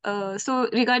are, so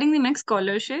regarding the MEC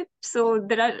scholarship, so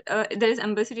there is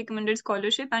embassy recommended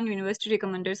scholarship and university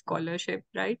recommended scholarship,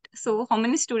 right? So how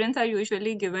many students are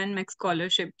usually given MEC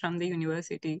scholarship from the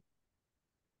university?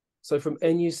 So from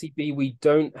NUCB, we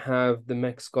don't have the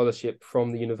MEC scholarship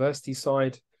from the university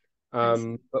side,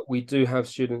 but we do have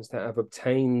students that have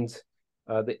obtained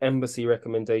the embassy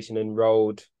recommendation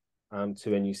enrolled to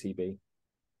NUCB.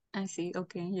 I see.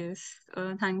 Okay. Yes.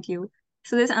 Thank you.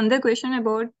 So there's another question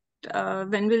about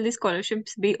when will the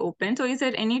scholarships be open? So is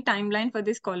there any timeline for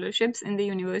the scholarships in the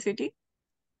university?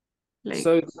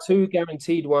 So the two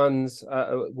guaranteed ones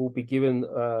will be given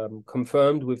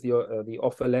confirmed with the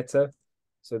offer letter.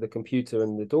 So the computer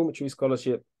and the dormitory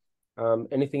scholarship.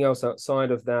 Anything else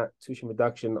outside of that, tuition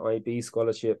reduction, IB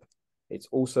scholarship, it's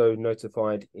also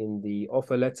notified in the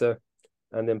offer letter.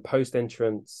 And then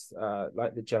post-entrance,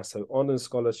 like the JASO Honours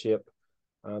Scholarship,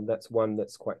 that's one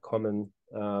that's quite common.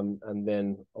 And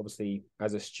then obviously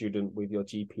as a student with your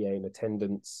GPA and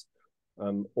attendance,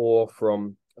 or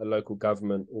from a local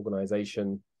government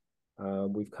organisation,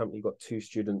 we've currently got 2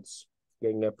 students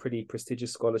getting a pretty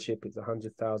prestigious scholarship. It's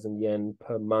 100,000 yen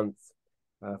per month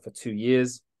for 2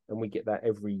 years. And we get that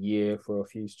every year for a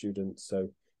few students. So,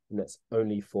 and that's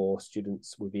only for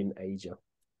students within Asia.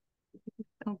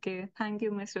 Okay, thank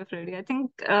you, Mr. Freddy. I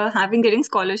think getting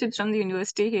scholarships from the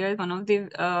university here is one of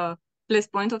the plus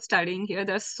points of studying here.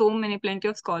 There are plenty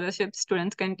of scholarships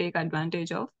students can take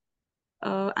advantage of.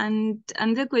 And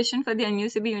another question for the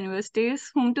NUCB university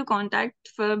is whom to contact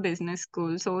for business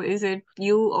school. So is it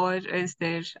you or is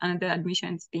there another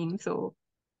admissions team? So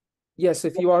yes,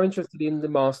 if you are interested in the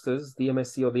masters, the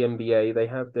MSc or the MBA, they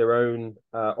have their own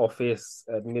office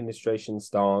administration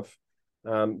staff.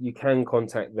 You can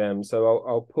contact them. So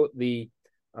I'll put the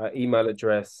email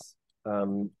address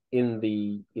in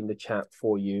the chat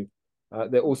for you.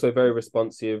 They're also very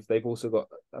responsive. They've also got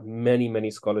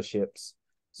many scholarships.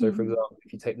 So for example,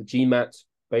 if you take the GMAT,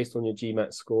 based on your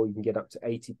GMAT score, you can get up to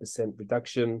 80%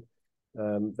 reduction.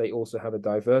 They also have a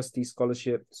diversity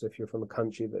scholarship. So if you're from a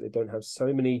country that they don't have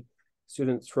so many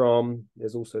students from,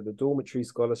 there's also the dormitory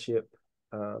scholarship,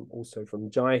 also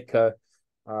from JICA.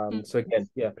 So again,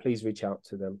 yeah, please reach out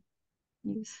to them.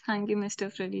 Yes, thank you,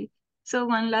 Mr. Freddy. So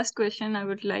one last question I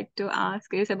would like to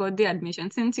ask is about the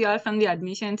admission. Since you are from the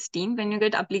admissions team, when you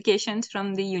get applications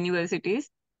from the universities,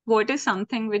 what is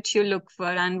something which you look for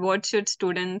and what should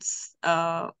students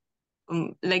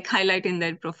like highlight in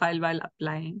their profile while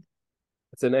applying?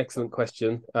 It's an excellent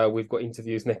question. We've got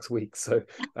interviews next week, so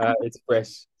it's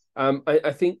fresh.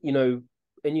 I think, you know,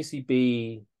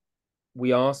 NUCB,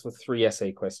 we asked for 3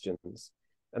 essay questions.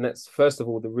 And that's, first of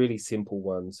all, the really simple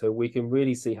one. So we can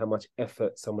really see how much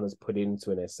effort someone has put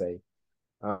into an essay.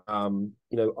 You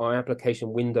know, our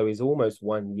application window is almost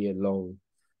 1 year long.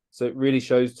 So it really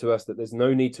shows to us that there's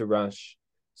no need to rush.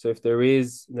 So if there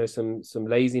is, you know, some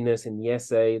laziness in the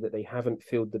essay, that they haven't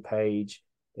filled the page,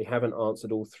 they haven't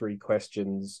answered all 3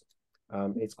 questions,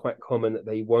 it's quite common that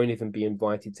they won't even be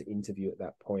invited to interview at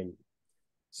that point.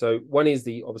 So one is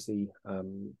the, obviously,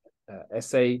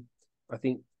 essay. I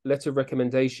think letter of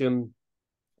recommendation,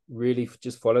 really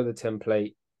just follow the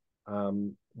template.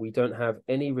 We don't have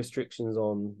any restrictions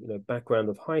on, you know, background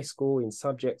of high school in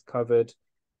subjects covered.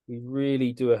 We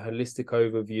really do a holistic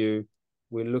overview.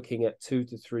 We're looking at 2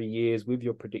 to 3 years with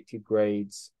your predicted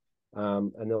grades.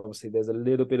 And obviously there's a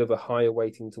little bit of a higher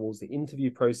weighting towards the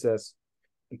interview process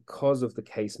because of the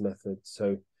case method. So,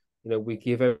 you know, we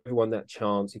give everyone that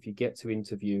chance. If you get to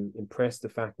interview, impress the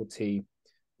faculty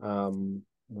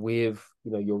with,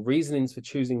 you know, your reasonings for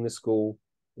choosing the school.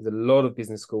 There's a lot of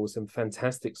business schools, some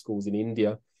fantastic schools in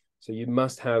India. So you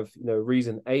must have, you know,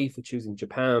 reason A for choosing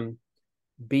Japan,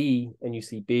 B,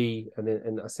 NUCB, and then,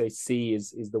 and I say C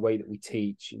is the way that we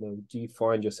teach. You know, do you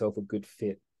find yourself a good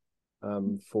fit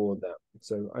for that?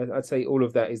 So I'd say all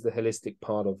of that is the holistic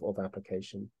part of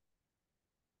application.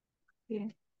 Yeah.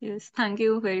 Yes, thank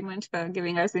you very much for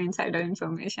giving us the insider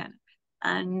information.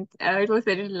 And it was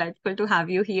very delightful to have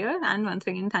you here. And once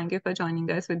again, thank you for joining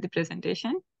us with the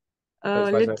presentation.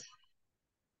 Thanks,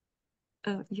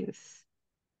 Yes.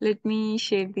 Let me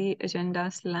share the agenda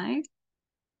slide.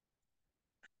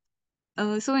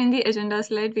 So in the agenda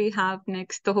slide, we have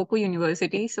next Tohoku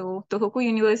University. So Tohoku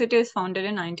University is founded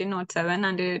in 1907,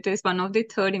 and it is one of the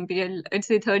it's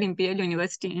the third imperial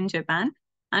university in Japan.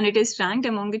 And it is ranked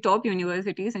among the top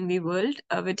universities in the world,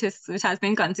 which has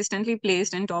been consistently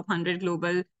placed in top 100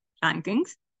 global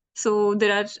rankings. So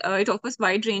it offers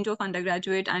wide range of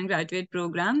undergraduate and graduate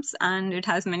programs, and it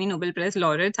has many Nobel Prize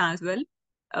laureates as well.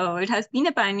 It has been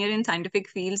a pioneer in scientific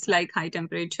fields like high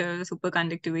temperature,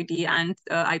 superconductivity, and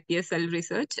IPSL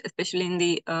research, especially in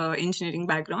the engineering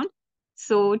background.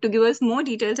 So to give us more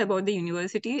details about the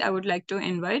university, I would like to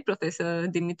invite Professor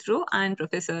Dmytro and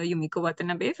Professor Yumiko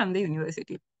Watanabe from the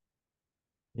university.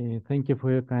 Thank you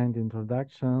for your kind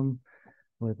introduction.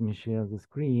 Let me share the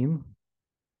screen.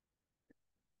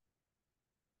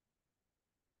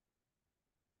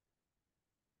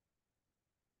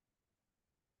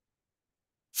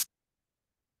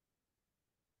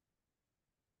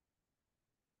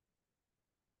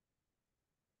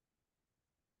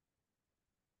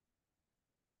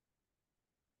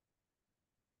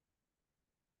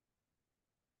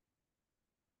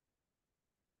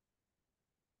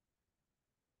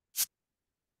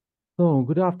 So,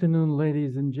 good afternoon,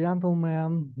 ladies and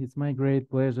gentlemen. It's my great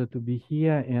pleasure to be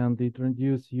here and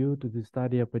introduce you to the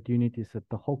study opportunities at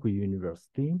Tohoku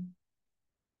University.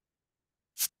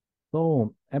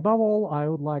 So, above all, I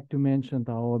would like to mention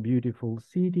our beautiful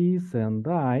city,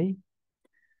 Sendai.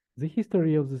 The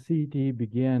history of the city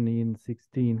began in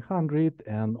 1600,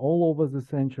 and all over the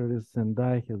centuries,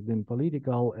 Sendai has been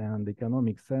political and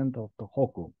economic center of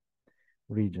Tohoku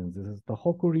region. This is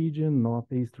Tohoku region,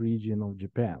 northeast region of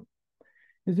Japan.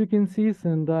 As you can see,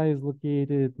 Sendai is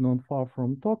located not far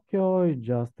from Tokyo,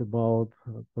 just about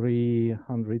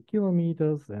 300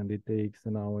 kilometers, and it takes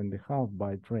an hour and a half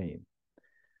by train.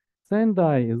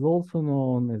 Sendai is also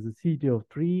known as a city of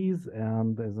trees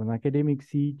and as an academic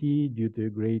city due to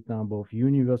a great number of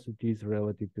universities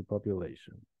relative to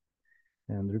population.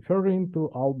 And referring to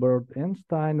Albert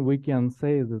Einstein, we can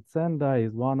say that Sendai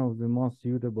is one of the most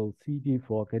suitable cities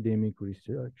for academic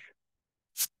research.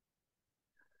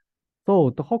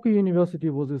 So, Tohoku University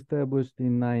was established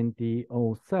in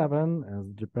 1907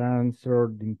 as Japan's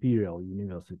third imperial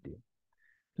university.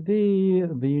 Today,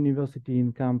 the university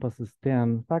encompasses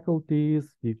 10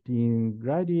 faculties, 15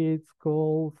 graduate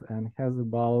schools, and has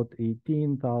about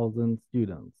 18,000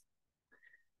 students.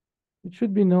 It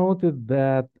should be noted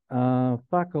that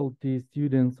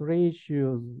faculty-students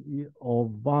ratio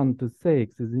of 1 to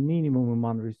 6 is the minimum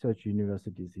among research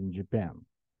universities in Japan.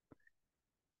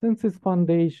 Since its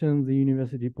foundation, the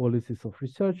university policies of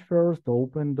research first,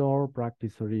 open door,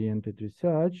 practice-oriented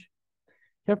research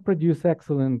have produced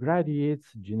excellent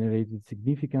graduates, generated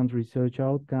significant research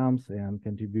outcomes, and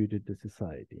contributed to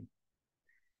society.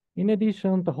 In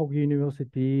addition, Tohoku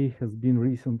University has been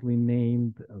recently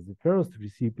named as the first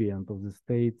recipient of the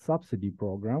state subsidy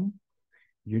program,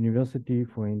 University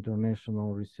for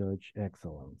International Research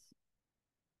Excellence.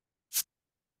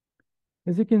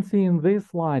 As you can see in this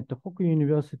slide, Tohoku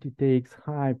University takes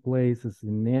high places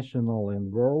in national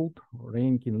and world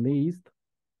ranking list,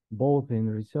 both in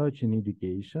research and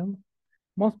education.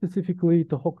 More specifically,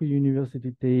 Tohoku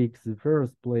University takes the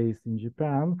first place in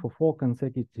Japan for 4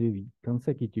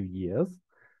 consecutive years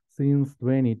since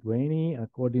 2020,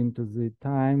 according to the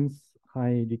Times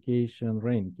Higher Education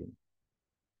ranking.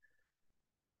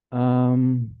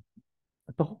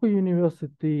 Tohoku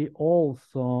University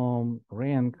also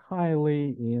ranked highly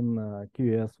in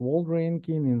QS World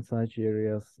Ranking in such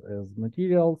areas as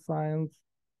material science,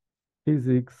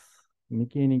 physics,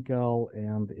 mechanical,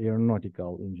 and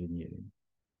aeronautical engineering.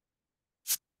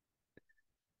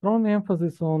 Strong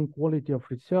emphasis on quality of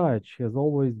research has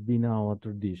always been our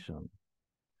tradition.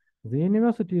 The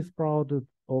university is proud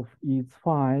of its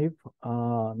 5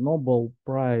 Nobel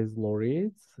Prize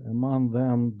laureates, among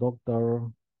them Dr.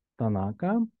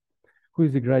 Tanaka, who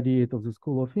is a graduate of the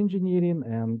School of Engineering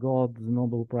and got the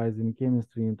Nobel Prize in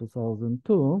Chemistry in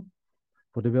 2002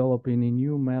 for developing a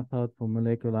new method for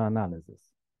molecular analysis.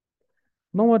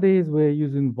 Nowadays, we're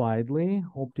using widely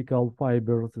optical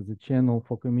fibers as a channel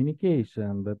for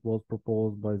communication that was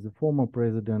proposed by the former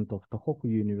president of Tohoku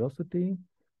University,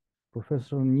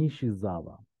 Professor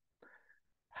Nishizawa.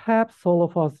 Perhaps all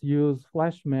of us use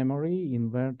flash memory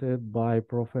invented by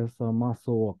Professor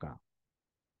Masuoka.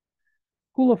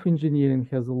 School of Engineering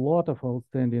has a lot of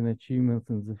outstanding achievements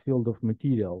in the field of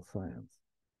material science.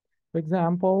 For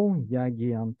example,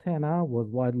 Yagi antenna was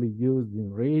widely used in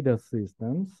radar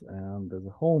systems and as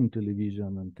home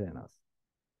television antennas.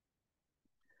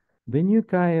 The new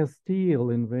Kaya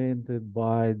steel invented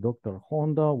by Dr.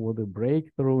 Honda was a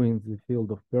breakthrough in the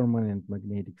field of permanent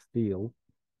magnetic steel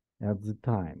at the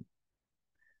time.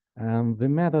 And the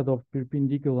method of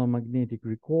perpendicular magnetic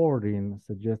recording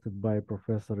suggested by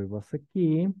Professor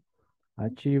Iwasaki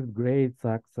achieved great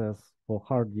success for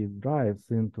hard disk drives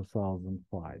in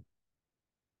 2005.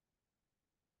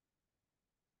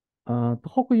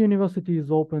 Tohoku University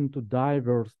is open to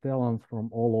diverse talents from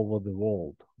all over the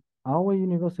world. Our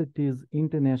university's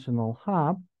international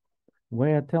hub,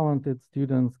 where talented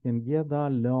students can gather,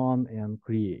 learn, and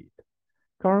create.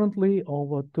 Currently,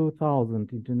 over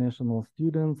 2,000 international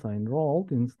students are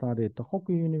enrolled in study at Tohoku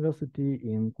University,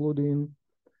 including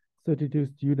 32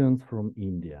 students from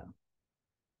India.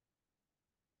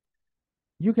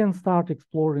 You can start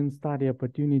exploring study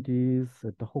opportunities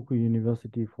at Tohoku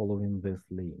University following this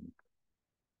link.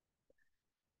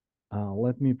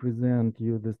 Let me present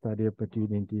you the study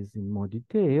opportunities in more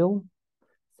detail.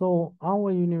 So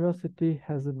our university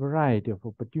has a variety of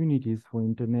opportunities for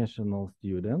international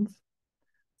students,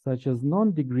 such as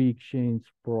non-degree exchange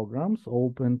programs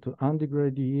open to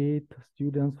undergraduate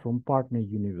students from partner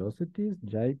universities,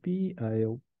 JIP,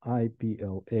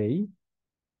 IPLA.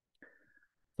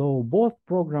 So both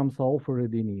programs are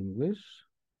offered in English.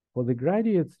 For the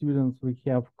graduate students, we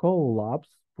have co-labs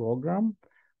program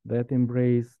that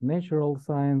embrace natural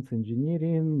science,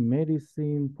 engineering,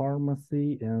 medicine,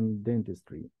 pharmacy, and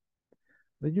dentistry.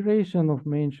 The duration of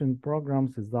mentioned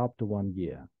programs is up to 1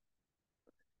 year.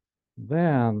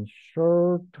 Then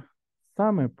short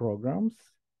summer programs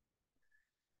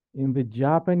in the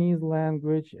Japanese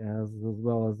language as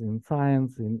well as in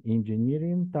science and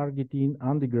engineering, targeting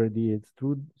undergraduate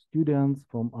students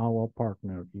from our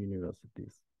partner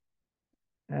universities.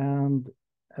 And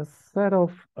a set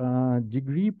of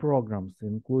degree programs,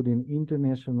 including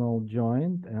international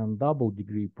joint and double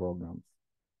degree programs.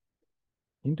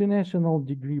 International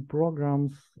degree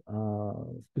programs,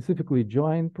 specifically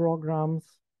joint programs,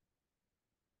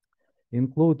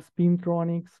 include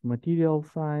spintronics, material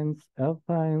science, earth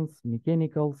science,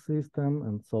 mechanical system,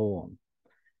 and so on.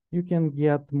 You can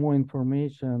get more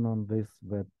information on this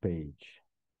web page.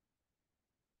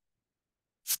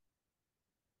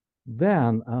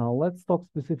 Then let's talk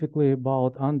specifically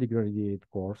about undergraduate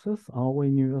courses. Our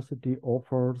university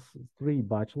offers 3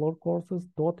 bachelor courses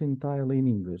taught entirely in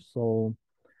English, so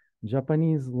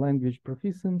Japanese language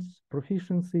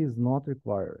proficiency is not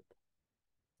required.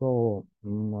 So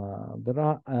there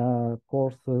are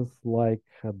courses like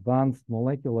Advanced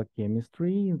Molecular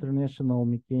Chemistry, International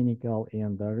Mechanical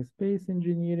and Aerospace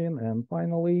Engineering, and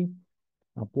finally,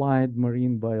 Applied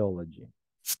Marine Biology.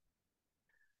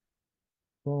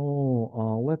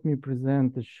 So let me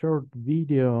present a short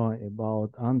video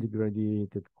about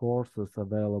undergraduate courses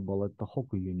available at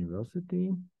Tohoku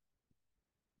University.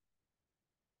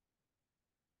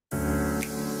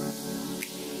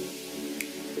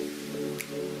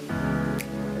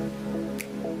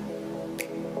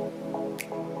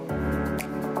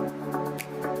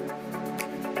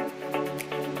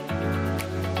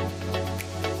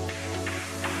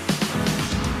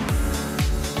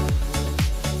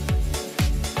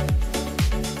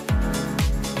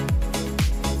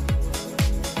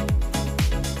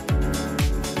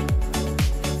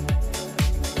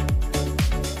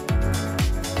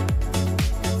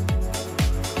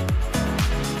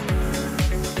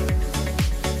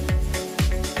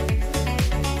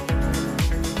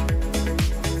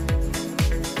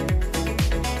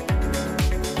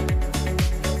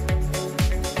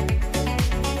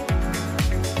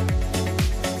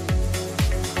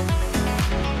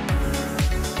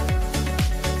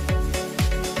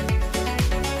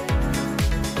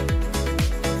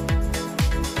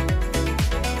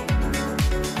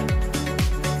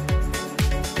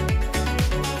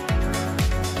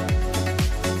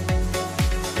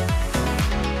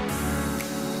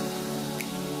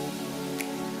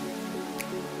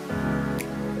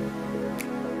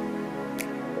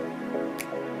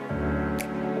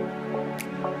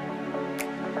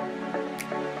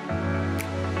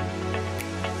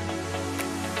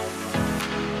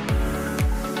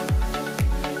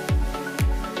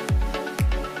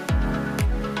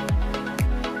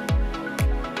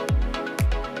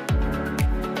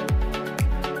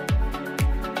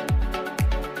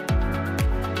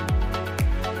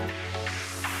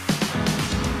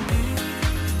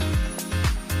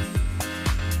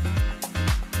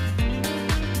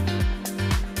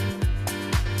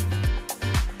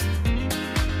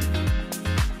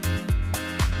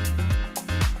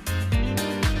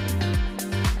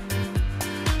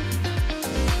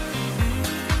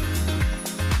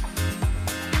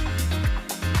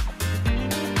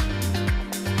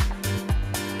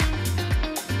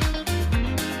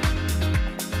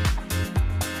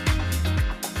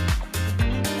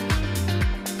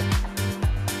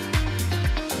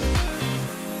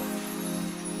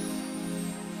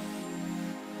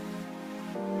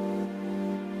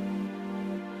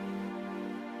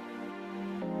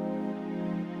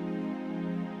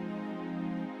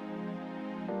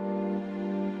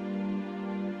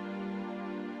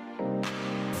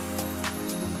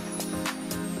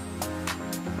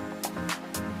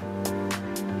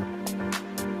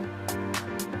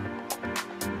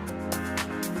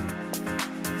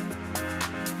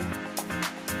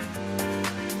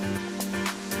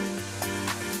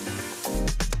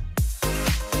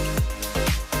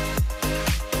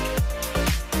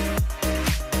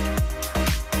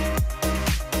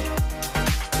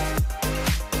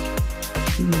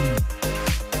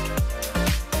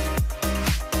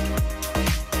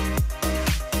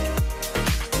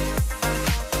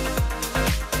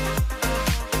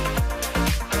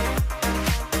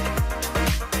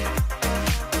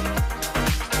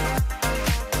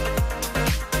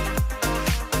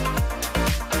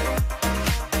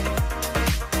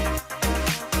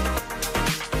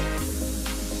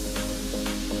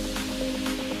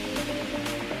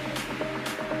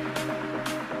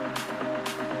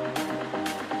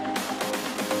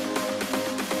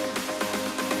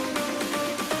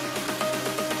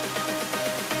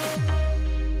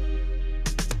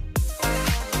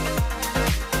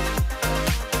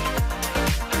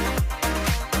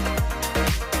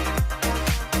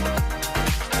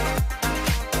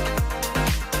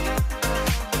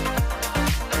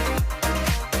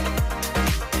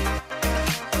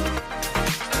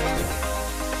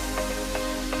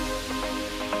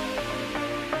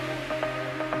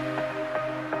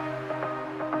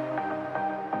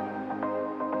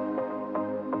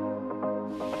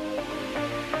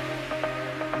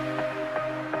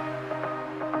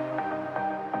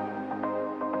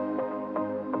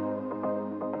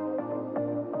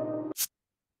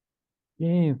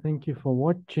 Okay, thank you for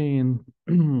watching.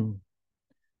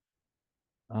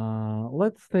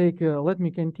 Let me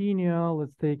continue.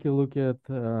 Let's take a look at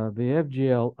the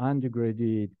FGL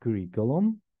undergraduate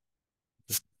curriculum.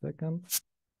 Just a second.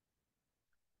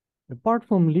 Apart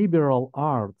from liberal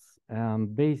arts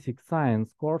and basic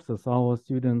science courses, our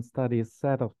students study a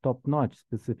set of top-notch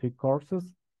specific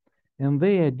courses, and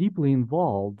they are deeply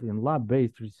involved in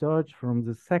lab-based research from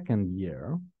the second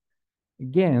year.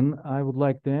 Again, I would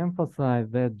like to emphasize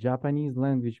that Japanese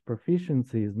language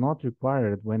proficiency is not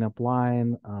required when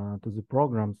applying to the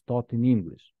programs taught in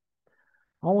English.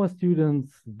 Our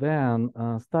students then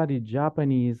study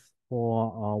Japanese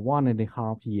for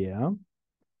 1.5 years.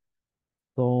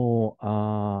 So,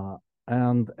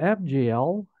 and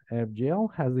FGL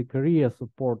has a career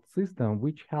support system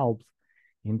which helps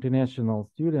international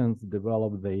students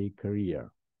develop their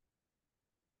career.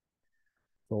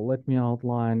 So let me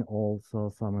outline also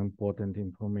some important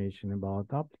information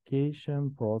about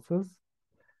application process.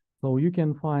 So you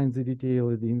can find the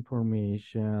detailed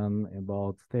information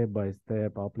about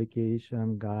step-by-step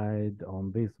application guide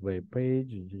on this web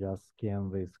page. Just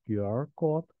scan this QR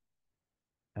code.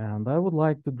 And I would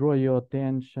like to draw your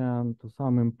attention to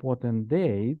some important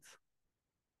dates.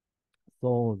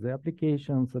 So the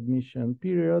application submission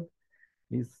period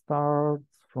starts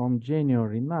from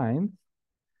January 9th.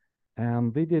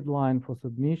 And the deadline for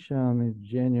submission is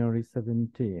January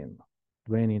 17,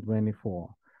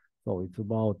 2024. So it's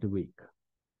about a week.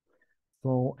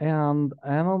 So, and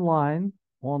an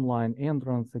online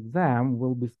entrance exam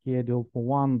will be scheduled for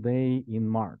 1 day in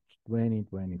March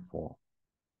 2024.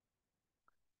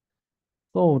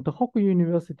 So Tohoku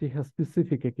University has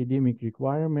specific academic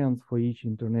requirements for each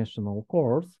international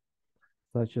course,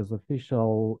 such as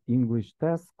official English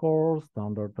test score,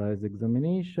 standardized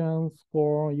examination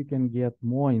score. You can get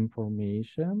more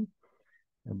information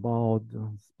about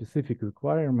specific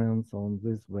requirements on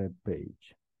this web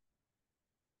page.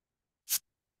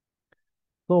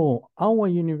 So our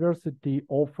university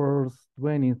offers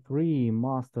 23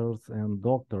 master's and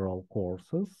doctoral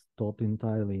courses taught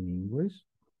entirely in English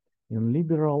in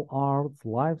liberal arts,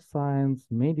 life science,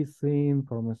 medicine,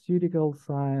 pharmaceutical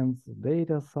science,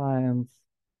 data science,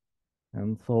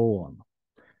 and so on.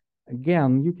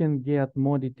 Again, you can get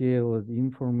more detailed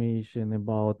information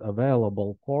about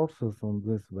available courses on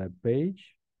this web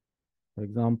page. For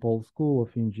example, School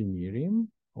of Engineering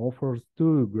offers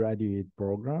 2 graduate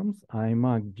programs,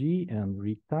 IMAG-G and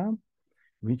RICTA,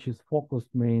 which is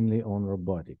focused mainly on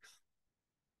robotics.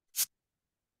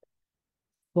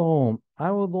 So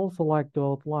I would also like to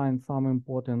outline some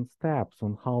important steps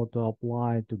on how to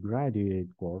apply to graduate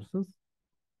courses.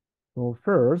 So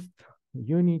first,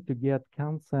 you need to get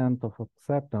consent of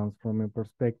acceptance from a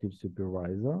prospective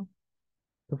supervisor.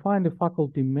 To find the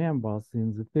faculty members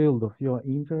in the field of your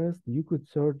interest, you could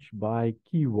search by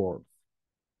keywords.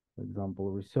 For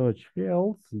example, research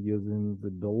fields using the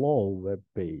below web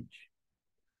page.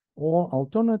 Or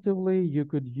alternatively, you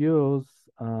could use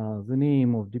the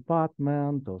name of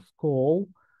department or school.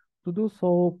 To do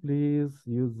so, please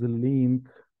use the link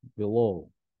below.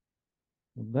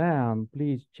 Then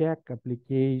please check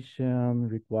application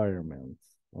requirements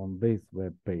on this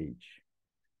web page.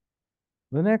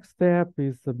 The next step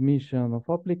is submission of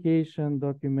application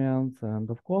documents, and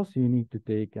of course you need to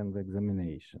take an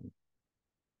examination.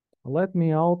 Let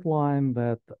me outline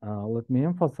that, let me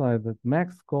emphasize that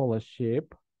Max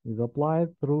Scholarship is applied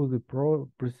through the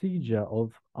procedure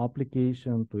of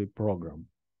application to a program.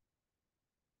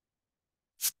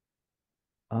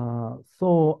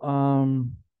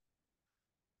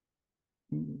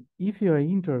 If you are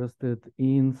interested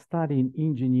in studying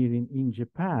engineering in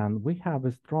Japan, we have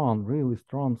a strong, really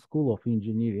strong school of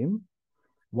engineering,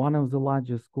 one of the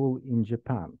largest schools in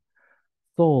Japan.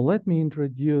 So let me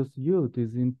introduce you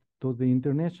to the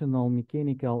International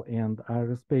Mechanical and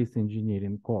Aerospace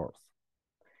Engineering course.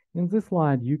 In this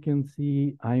slide, you can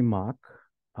see IMAC,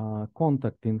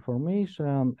 contact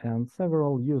information, and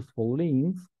several useful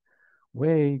links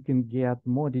where you can get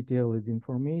more detailed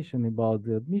information about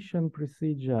the admission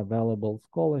procedure, available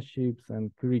scholarships,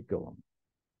 and curriculum.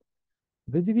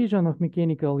 The Division of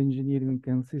Mechanical Engineering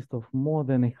consists of more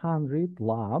than 100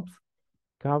 labs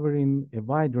covering a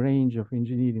wide range of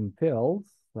engineering fields,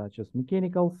 such as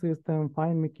mechanical system,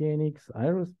 fine mechanics,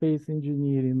 aerospace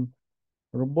engineering,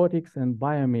 robotics, and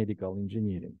biomedical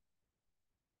engineering.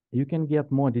 You can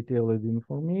get more detailed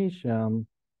information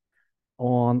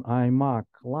on IMAC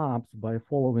labs by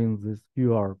following this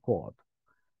QR code.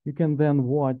 You can then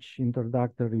watch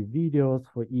introductory videos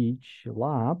for each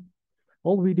lab.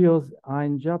 All videos are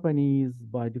in Japanese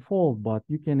by default, but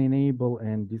you can enable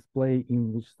and display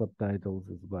English subtitles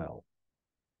as well.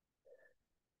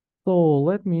 So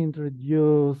let me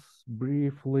introduce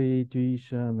briefly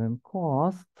tuition and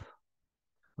cost,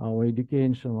 our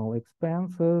educational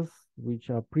expenses, which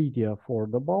are pretty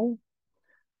affordable.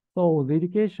 So the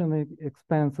education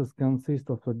expenses consist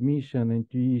of admission and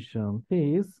tuition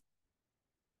fees.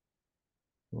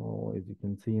 So as you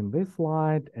can see in this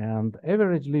slide, and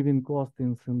average living cost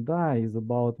in Sendai is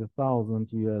about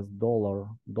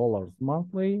 $1,000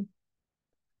 monthly.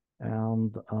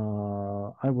 And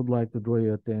I would like to draw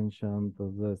your attention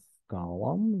to this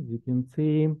column. As you can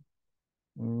see,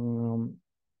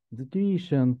 the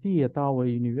tuition fee at our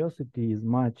university is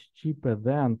much cheaper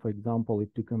than, for example, if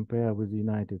you compare with the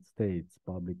United States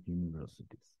public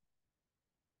universities.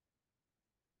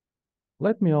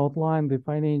 Let me outline the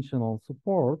financial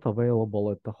support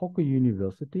available at Tohoku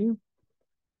University.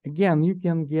 Again, you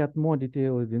can get more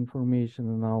detailed information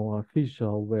on our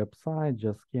official website.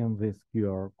 Just scan this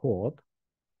QR code.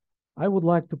 I would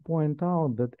like to point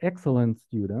out that excellent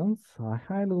students are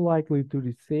highly likely to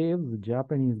receive the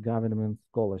Japanese government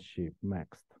scholarship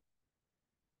next.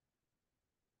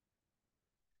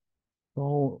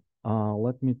 So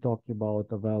let me talk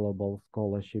about available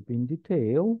scholarship in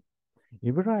detail.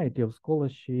 A variety of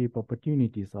scholarship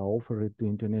opportunities are offered to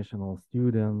international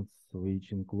students,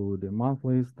 which include a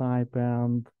monthly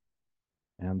stipend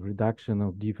and reduction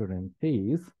of different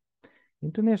fees.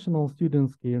 International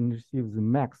students can receive the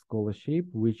MAX scholarship,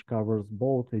 which covers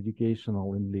both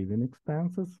educational and living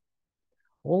expenses.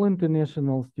 All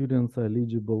international students are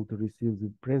eligible to receive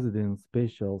the President's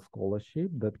Special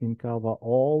Scholarship that can cover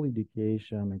all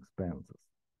education expenses.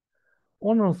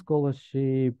 Honor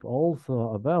scholarship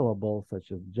also available,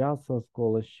 such as JASA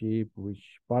scholarship,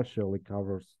 which partially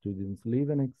covers students'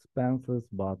 living expenses,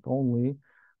 but only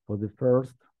for the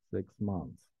first 6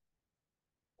 months.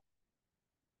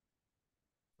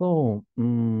 So,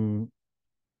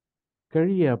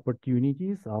 career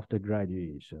opportunities after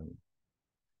graduation.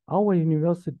 Our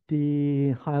university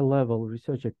high-level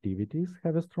research activities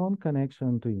have a strong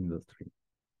connection to industry.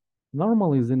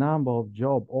 Normally, the number of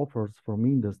job offers from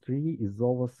industry is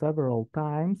over several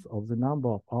times of the number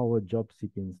of our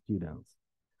job-seeking students.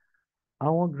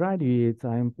 Our graduates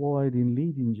are employed in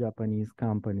leading Japanese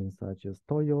companies such as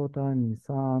Toyota,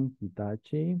 Nissan,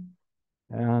 Hitachi,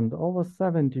 and over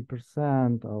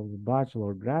 70% of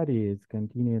bachelor graduates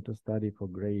continue to study for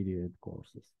graduate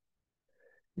courses.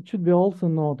 It should be also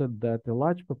noted that a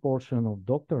large proportion of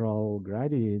doctoral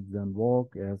graduates then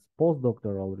work as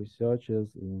postdoctoral researchers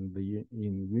in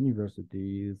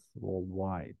universities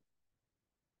worldwide.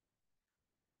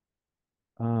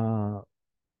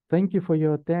 Thank you for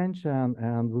your attention,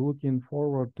 and we're looking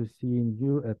forward to seeing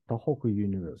you at Tohoku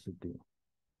University.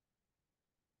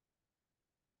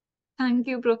 Thank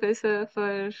you, Professor,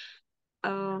 for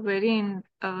a very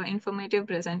informative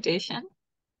presentation.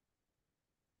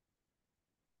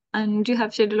 And you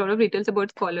have shared a lot of details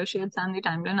about scholarships and the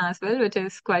timeline as well, which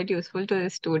is quite useful to the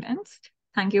students.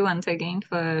 Thank you once again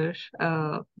for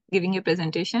giving your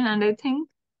presentation. And I think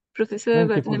Professor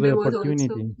Watanabe was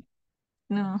also...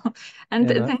 No,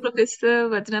 and I think Professor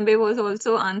Watanabe was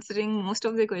also answering most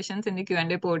of the questions in the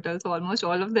Q&A portal. So almost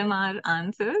all of them are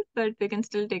answered, but we can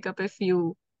still take up a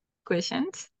few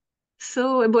questions.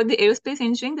 So about the aerospace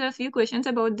engineering, there are a few questions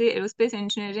about the aerospace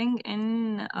engineering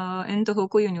in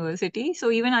Tohoku University.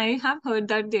 So even I have heard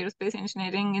that the aerospace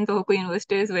engineering in Tohoku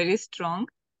University is very strong.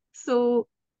 So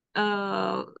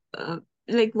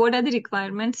like what are the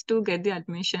requirements to get the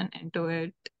admission into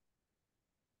it?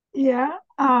 Yeah,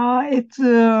 It's,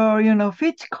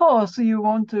 which course you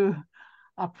want to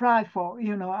apply for,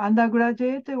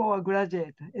 undergraduate or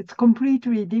graduate. It's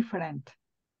completely different.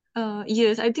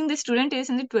 Yes, I think the student is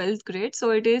in the 12th grade,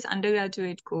 so it is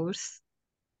undergraduate course.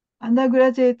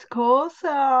 Undergraduate course,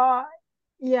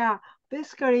 yeah,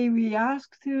 basically we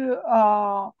ask to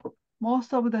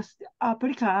most of the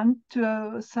applicants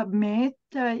to submit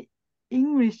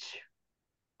English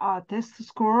test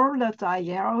score, that's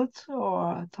IELTS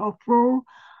or TOEFL,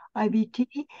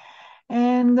 IBT.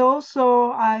 And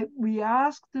also we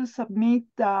ask to submit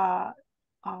the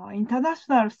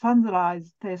international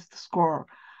standardized test score,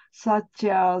 such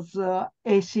as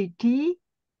ACT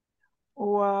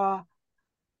or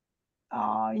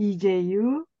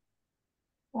EJU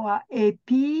or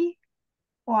AP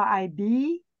or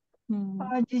IB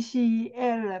or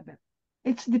GCA level.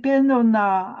 It's depend on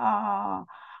the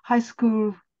high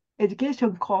school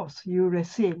education course you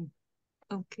receive.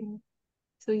 Okay.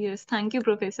 So yes, thank you,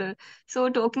 Professor. So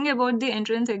talking about the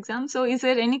entrance exam, so is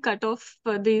there any cutoff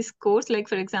for this course? Like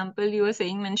for example, you were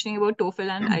mentioning about TOEFL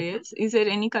and IELTS. Is there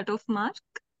any cutoff mark?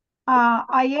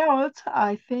 IELTS,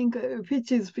 I think,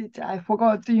 which, I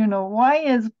forgot, one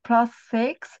is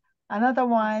 +6, another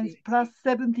one is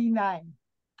 +79.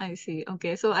 I see.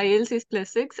 Okay. So IELTS is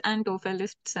 +6 and TOEFL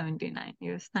is 79.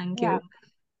 Yes, thank Yeah. you.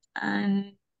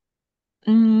 And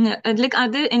like, are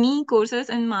there any courses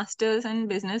in Masters in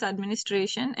Business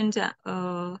Administration in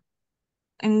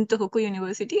Tohoku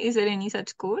University? Is there any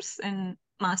such course in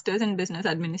Masters in Business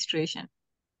Administration?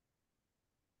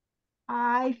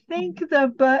 I think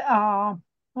the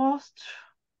most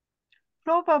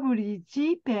probably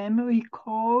GPAM, we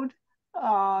called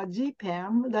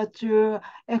GPAM, that's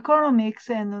economics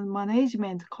and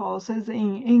management courses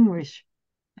in English,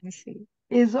 I see.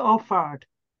 is offered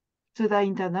to the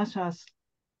international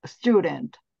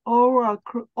student.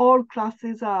 All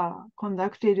classes are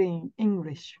conducted in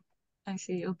English. I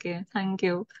see. Okay, thank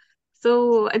you.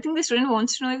 So I think the student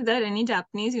wants to know if there are any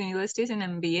Japanese universities in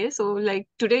MBA. So like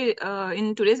today,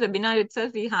 in today's webinar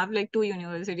itself, we have like two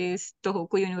universities,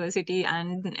 Tohoku University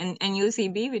and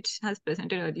NUCB, which has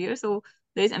presented earlier. So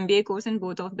there's MBA course in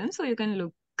both of them, so you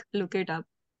can look it up.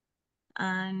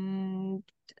 And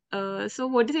so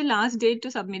what is the last date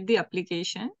to submit the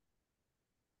application?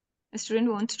 A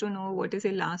student wants to know what is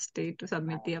the last date to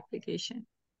submit the application.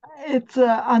 It's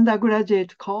an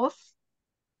undergraduate course.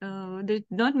 Did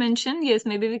not mention. Yes,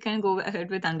 maybe we can go ahead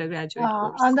with undergraduate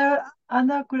course.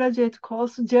 Undergraduate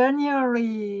course,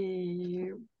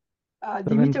 January,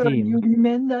 Dmytro, you 17.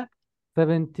 remember?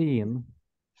 17.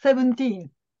 17.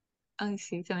 I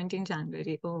see, 17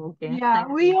 January. Oh, okay. Yeah, Thank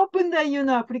we you. opened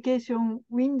the application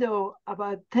window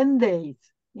about 10 days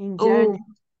in Oh, January.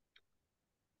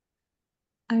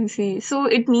 I see. So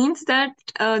it means that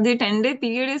the 10-day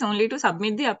period is only to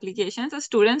submit the application. So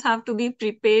students have to be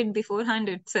prepared beforehand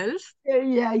itself.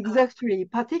 Yeah, exactly.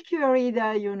 Particularly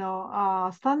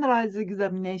the standardized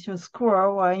examination score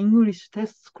or English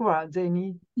test score, they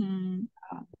need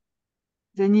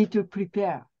to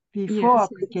prepare before Yes,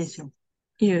 application.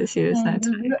 yes, And that's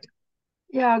right.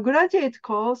 yeah, graduate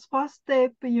course, first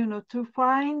step, to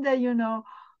find the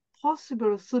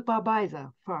possible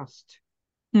supervisor first.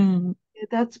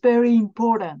 That's very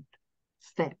important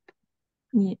step.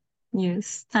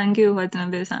 Yes, thank you,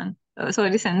 Watanabe-san.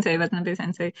 Sorry, Sensei, Watanabe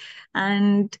Sensei.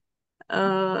 And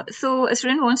so a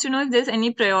student wants to know if there's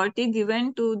any priority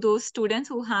given to those students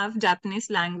who have Japanese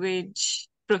language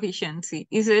proficiency.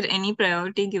 Is there any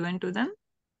priority given to them?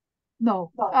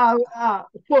 No,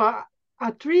 for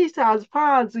at least as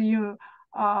far as you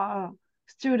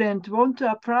student want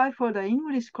to apply for the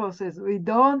English courses, we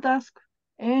don't ask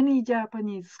any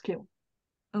Japanese skill.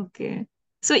 Okay.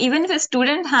 So even if a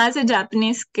student has a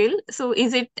Japanese skill, so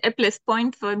is it a plus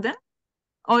point for them?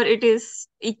 Or it is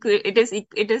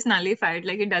nullified,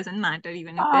 like it doesn't matter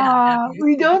even if they have Japanese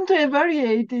We skill. don't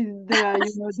evaluate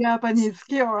the Japanese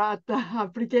skill at the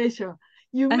application.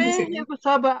 You I may see.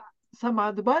 have some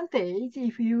advantage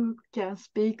if you can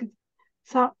speak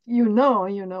some,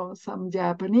 some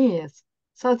Japanese.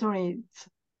 Certainly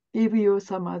give you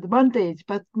some advantage,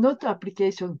 but not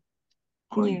application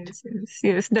point.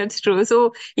 Yes, that's true.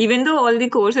 So even though all the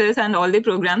courses and all the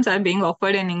programs are being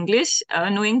offered in English,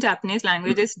 knowing Japanese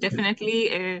language is definitely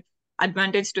a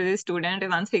advantage to the student.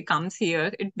 Once he comes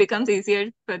here, it becomes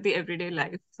easier for the everyday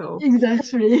life. So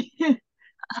Exactly.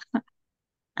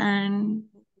 and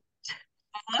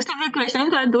most of the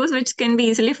questions are those which can be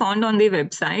easily found on the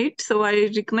website. So I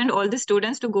recommend all the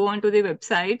students to go onto the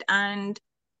website and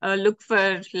look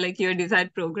for like your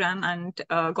desired program and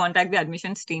contact the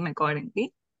admissions team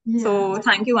accordingly. Yeah. So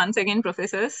thank you once again,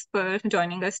 professors, for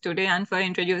joining us today and for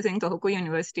introducing Tohoku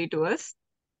University to us.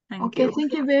 Thank you.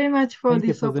 Thank you very much for Thank you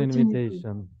this for the opportunity.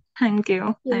 invitation. Thank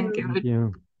you. Thank you. Thank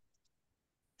you.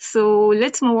 So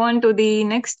let's move on to the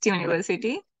next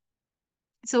university.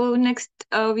 So next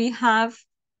we have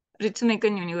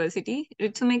Ritsumeikan University.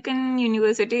 Ritsumeikan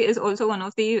University is also one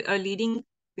of the leading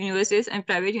universities and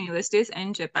private universities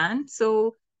in Japan.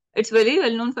 So it's very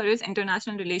well known for its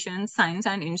international relations, science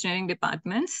and engineering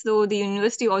departments. So the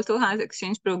university also has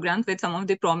exchange programs with some of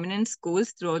the prominent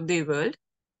schools throughout the world.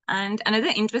 And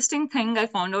another interesting thing I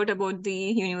found out about the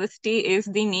university is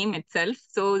the name itself.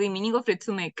 So the meaning of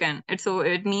Ritsumeikan,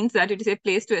 it means that it is a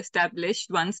place to establish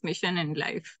one's mission in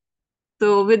life.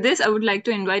 So with this, I would like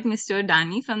to invite Mr.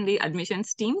 Danny from the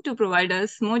admissions team to provide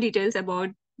us more details about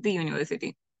the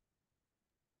university.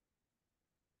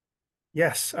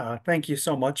 Yes, thank you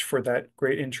so much for that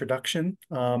great introduction,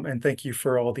 and thank you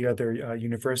for all the other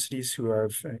universities who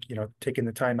have, taken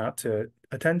the time out to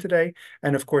attend today,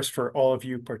 and of course for all of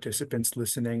you participants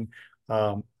listening.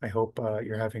 I hope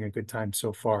you're having a good time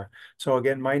so far. So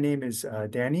again, my name is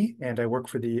Danny, and I work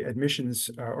for the admissions,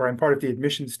 or I'm part of the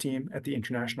admissions team at the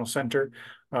International Center,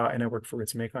 and I work for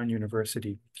Ritsumeikan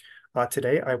University.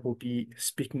 Today, I will be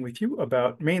speaking with you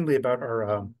mainly about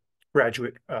our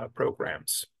graduate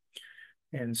programs.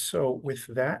 And so with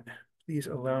that, please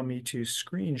allow me to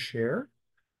screen share.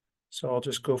 So I'll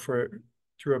just go through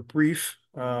a brief,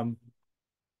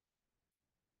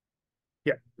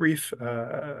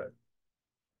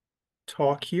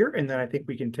 talk here, and then I think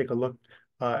we can take a look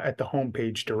at the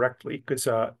homepage directly, because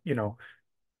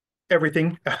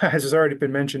everything, as has already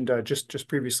been mentioned just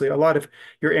previously, a lot of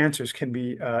your answers can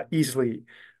be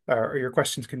or your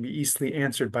questions can be easily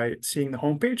answered by seeing the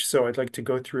homepage. So I'd like to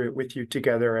go through it with you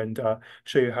together and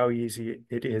show you how easy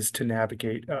it is to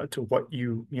navigate to what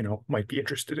you might be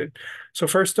interested in. So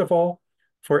first of all,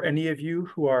 for any of you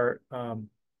who are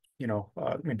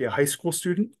maybe a high school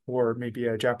student or maybe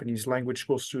a Japanese language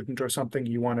school student or something,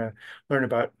 you want to learn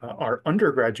about our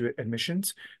undergraduate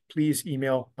admissions, please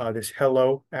email this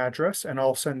hello address, and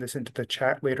I'll send this into the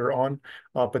chat later on,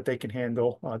 but they can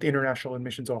handle, the International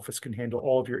Admissions Office can handle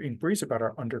all of your inquiries about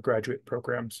our undergraduate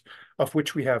programs, of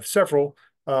which we have several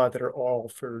that are all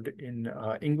offered in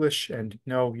English, and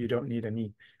no, you don't need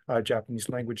any Japanese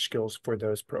language skills for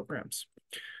those programs.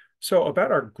 So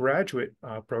about our graduate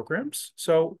programs.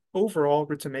 So overall,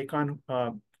 Ritsumeikan,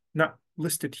 not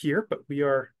listed here, but we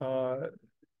are, I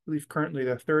believe, currently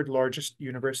the third largest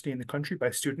university in the country by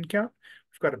student count.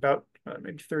 We've got about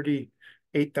maybe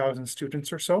 38,000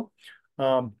 students or so.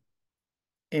 So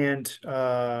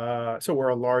we're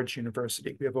a large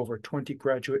university. We have over 20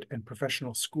 graduate and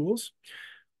professional schools.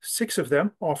 6 of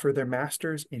them offer their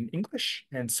masters in English,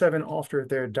 and 7 offer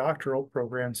their doctoral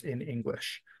programs in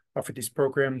English. For these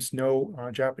programs, no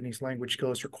Japanese language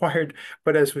skill is required,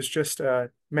 but as was just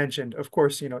mentioned, of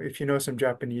course, if you know some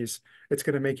Japanese, it's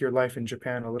going to make your life in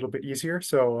Japan a little bit easier.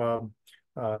 So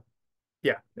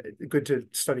yeah, good to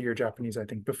study your Japanese, I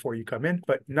think, before you come in,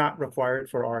 but not required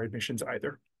for our admissions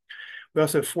either. We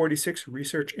also have 46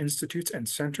 research institutes and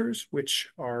centers, which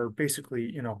are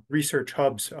basically, research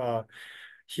hubs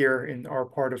here in our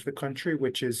part of the country,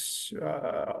 which is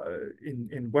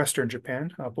in Western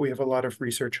Japan. But we have a lot of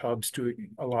research hubs doing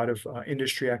a lot of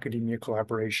industry academia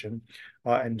collaboration.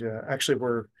 And actually,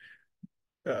 we're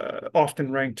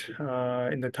often ranked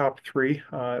in the top 3,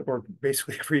 or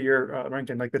basically every year ranked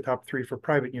in like the top 3 for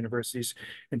private universities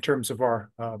in terms of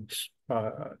our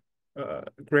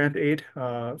grant aid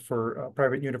for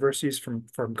private universities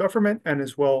from government, and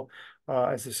as well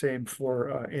as the same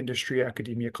for industry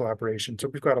academia collaboration. So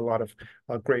we've got a lot of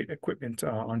great equipment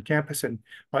on campus, and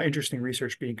interesting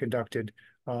research being conducted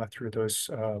through those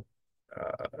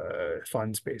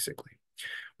funds, basically.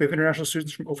 We have international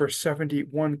students from over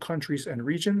 71 countries and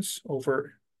regions,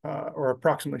 or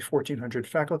approximately 1,400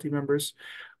 faculty members,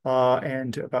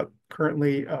 and about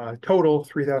currently total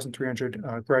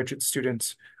 3,300 graduate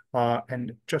students,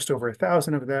 and just over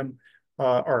 1,000 of them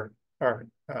are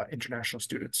international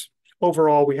students.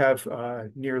 Overall, we have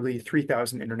nearly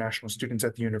 3,000 international students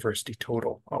at the university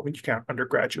total when you count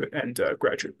undergraduate and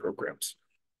graduate programs.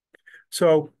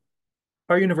 So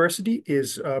our university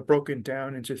is broken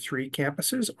down into 3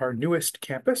 campuses. Our newest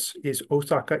campus is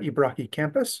Osaka Ibaraki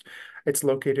campus. It's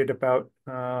located about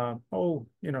 12,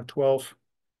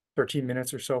 13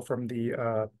 minutes or so from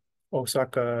the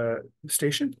Osaka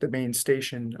station, the main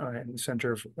station in the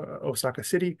center of Osaka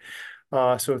City.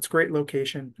 So it's a great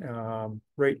location.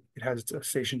 It has a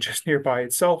station just nearby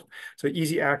itself. So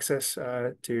easy access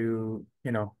to,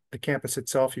 the campus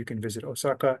itself. You can visit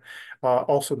Osaka.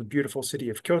 Also the beautiful city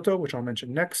of Kyoto, which I'll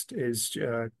mention next, is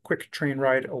a quick train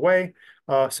ride away.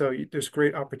 So there's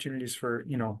great opportunities for,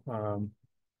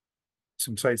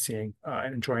 some sightseeing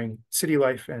and enjoying city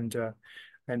life and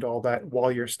all that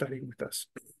while you're studying with us.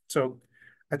 So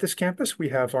at this campus, we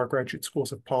have our graduate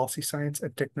schools of Policy Science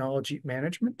and Technology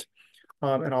Management.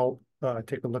 And I'll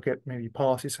take a look at maybe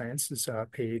Policy Science's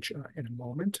page in a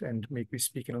moment and maybe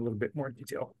speak in a little bit more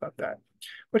detail about that.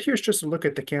 But here's just a look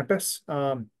at the campus.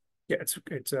 Yeah,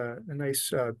 it's a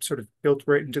nice sort of built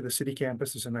right into the city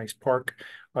campus. There's a nice park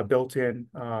built in,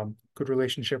 good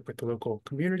relationship with the local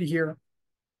community here.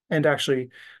 And actually,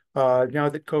 now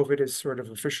that COVID is sort of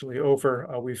officially over,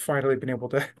 we've finally been able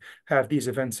to have these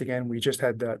events again. We just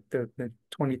had the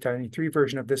 2023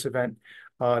 version of this event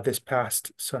this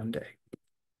past Sunday.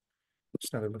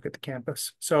 Just another look at the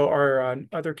campus. So our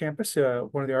other campus,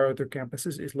 one of our other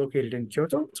campuses is located in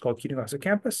Kyoto. It's called Kinugasa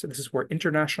Campus. So this is where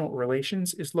international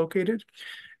relations is located.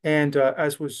 And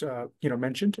as was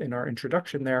mentioned in our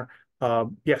introduction there,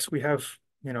 yes, we have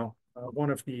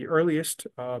one of the earliest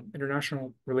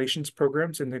international relations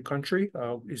programs in the country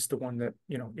is the one that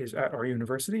is at our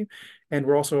university, and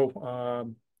we're also,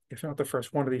 if not the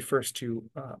first, one of the first to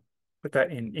put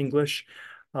that in English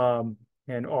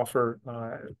and offer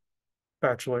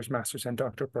bachelor's, master's, and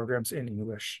doctoral programs in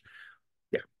English.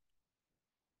 Yeah.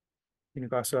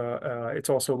 Kinugasa, it's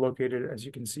also located, as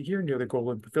you can see here, near the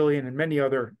Golden Pavilion and many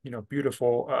other,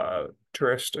 beautiful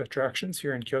tourist attractions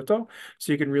here in Kyoto.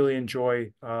 So you can really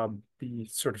enjoy the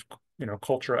sort of,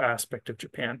 cultural aspect of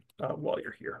Japan while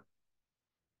you're here.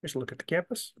 Here's a look at the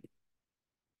campus.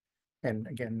 And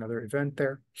again, another event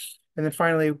there. And then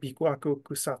finally, Bikuaku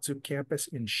Kusatsu campus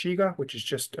in Shiga, which is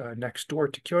just next door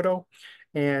to Kyoto.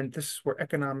 And this is where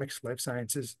economics, life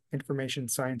sciences, information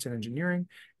science and engineering,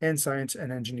 and science and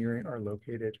engineering are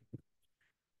located.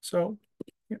 So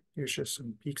yeah, here's just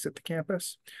some peeks at the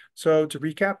campus. So to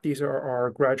recap, these are our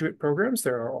graduate programs.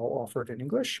 They are all offered in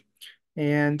English.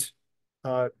 And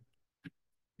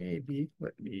maybe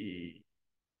let me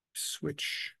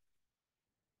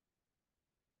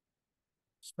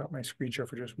stop my screen share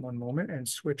for just one moment and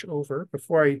switch over.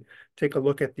 Before I take a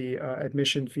look at the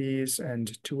admission fees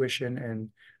and tuition and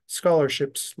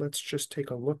scholarships, let's just take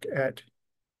a look at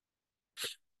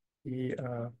the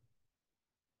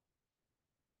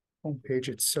homepage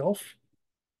itself.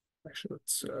 Actually,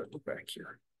 let's go back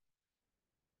here.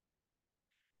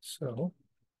 So,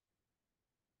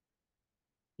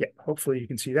 yeah, hopefully you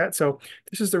can see that. So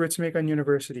this is the Ritsumeikan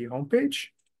University homepage.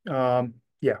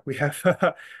 Yeah, we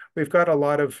have we've got a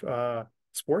lot of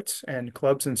sports and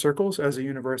clubs and circles as a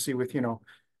university with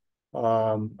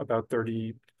about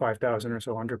 35,000 or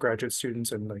so undergraduate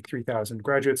students and like 3,000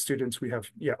 graduate students. We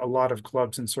have a lot of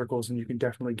clubs and circles, and you can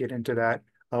definitely get into that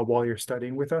while you're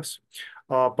studying with us.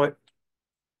 But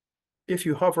if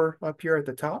you hover up here at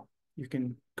the top, you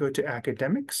can go to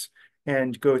academics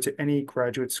and go to any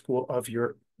graduate school of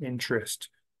your interest.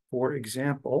 For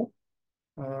example,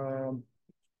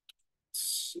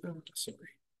 sorry.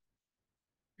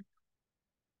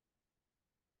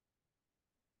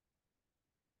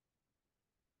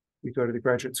 We go to the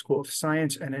Graduate School of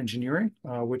Science and Engineering,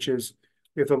 which is,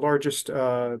 we have the largest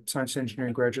science and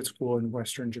engineering graduate school in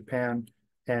Western Japan,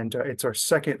 and it's our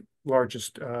second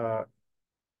largest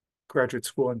graduate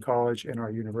school and college in our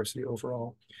university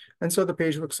overall. And so the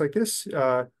page looks like this.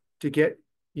 To get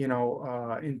you're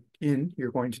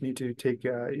going to need to take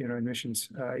admissions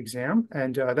exam,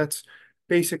 and that's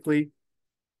basically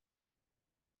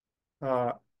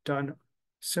done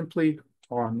simply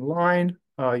online.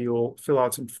 You'll fill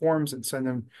out some forms and send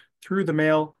them through the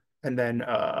mail, and then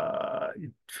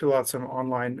fill out some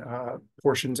online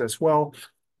portions as well.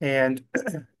 And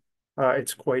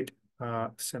it's quite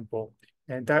simple.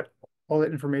 And all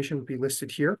that information would be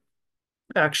listed here.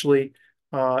 Actually,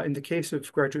 in the case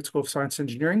of Graduate School of Science and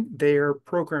Engineering, their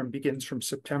program begins from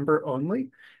September only,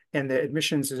 and the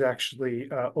admissions is actually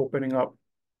opening up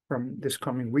from this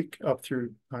coming week up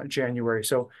through January.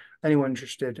 So anyone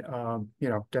interested,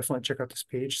 definitely check out this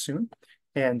page soon.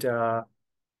 And yeah,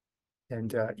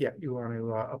 you want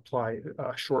to apply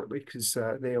shortly, because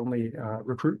they only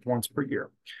recruit once per year.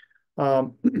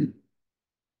 To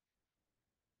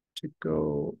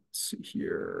go, let's see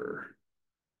here.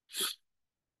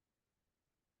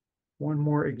 One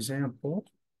more example,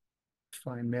 if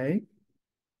I may.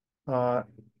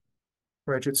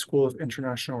 Graduate School of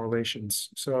International Relations.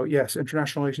 So yes,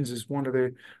 International Relations is one of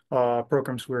the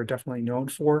programs we're definitely known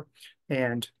for.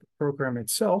 And the program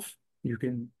itself, you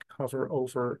can cover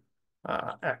over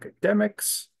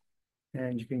academics,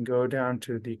 and you can go down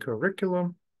to the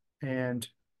curriculum. And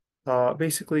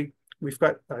basically, we've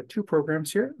got two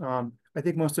programs here. I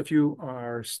think most of you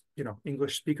are,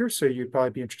 English speakers, so you'd probably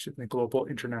be interested in the Global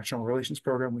International Relations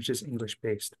program, which is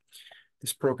English-based.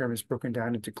 This program is broken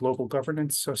down into global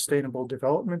governance, sustainable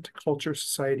development, culture,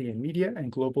 society, and media,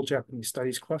 and global Japanese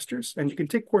studies clusters. And you can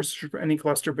take courses for any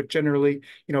cluster, but generally,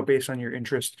 based on your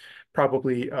interest,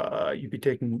 probably you'd be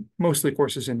taking mostly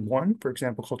courses in one, for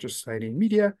example, culture, society, and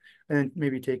media, and then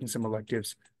maybe taking some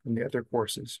electives from the other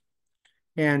courses.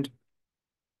 And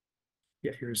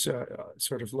yeah, here's a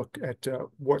sort of look at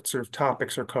what sort of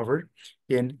topics are covered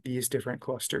in these different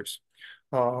clusters.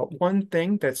 One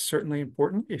thing that's certainly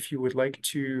important if you would like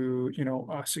to,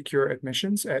 secure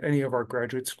admissions at any of our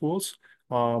graduate schools,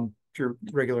 if you're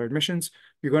regular admissions,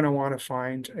 you're going to want to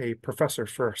find a professor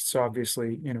first. So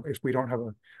obviously, if we don't have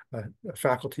a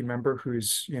faculty member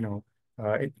who's,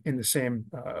 in the same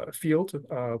field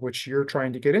which you're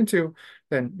trying to get into,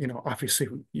 then obviously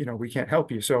we can't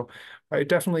help you. So I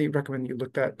definitely recommend you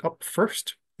look that up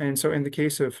first. And so in the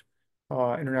case of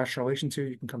international relations here,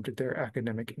 you can come to their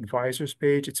academic advisors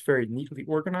page. It's very neatly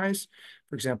organized.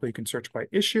 For example, you can search by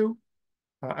issue,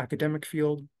 academic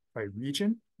field, by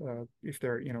region, if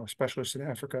they're a specialist in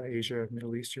Africa, Asia,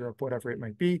 Middle East, Europe, whatever it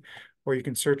might be, or you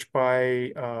can search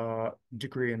by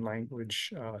degree in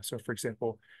language. So for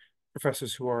example,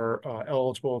 professors who are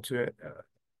eligible to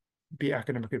be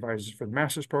academic advisors for the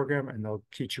master's program, and they'll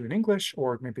teach you in English,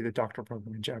 or maybe the doctoral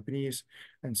program in Japanese,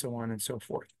 and so on and so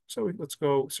forth. So let's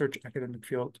go search academic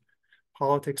field,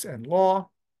 politics and law,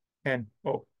 and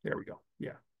oh, there we go.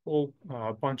 Yeah, whole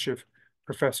bunch of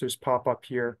professors pop up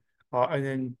here. And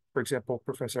then, for example,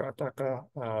 Professor Ataka,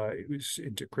 who's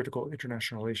into critical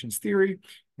international relations theory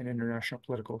and international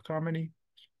political economy.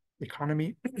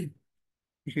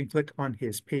 You can click on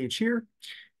his page here,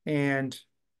 and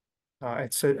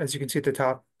it's as you can see at the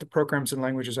top, the programs and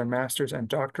languages are master's and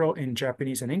doctoral in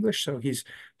Japanese and English. So he's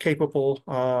capable,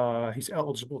 he's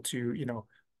eligible to,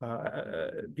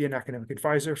 be an academic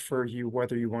advisor for you,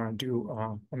 whether you want to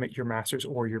do your master's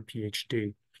or your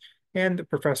PhD. And the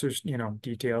professor's,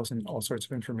 details and all sorts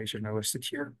of information are listed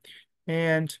here.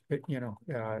 And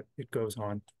it goes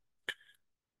on.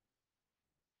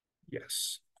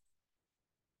 Yes.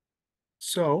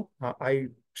 So I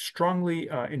strongly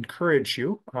encourage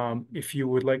you, if you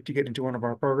would like to get into one of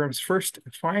our programs, first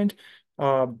find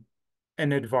an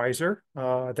advisor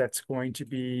that's going to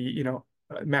be,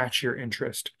 match your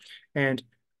interest. And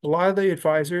a lot of the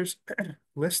advisors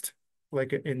list,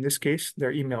 like in this case,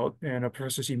 their email, and a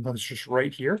professor's email is just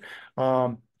right here.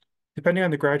 Depending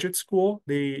on the graduate school,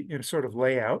 the sort of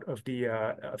layout of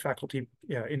the faculty,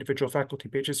 individual faculty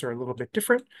pages are a little bit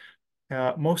different.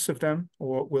 Most of them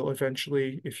will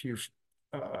eventually, if you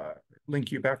link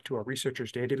you back to a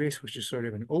researcher's database, which is sort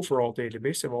of an overall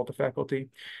database of all the faculty.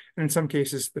 And in some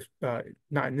cases,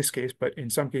 not in this case, but in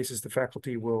some cases, the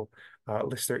faculty will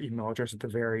list their email address at the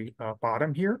very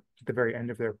bottom here, at the very end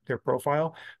of their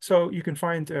profile. So you can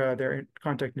find their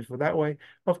contact info that way.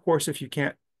 Of course, if you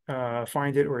can't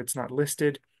find it or it's not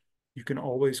listed, you can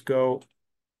always go.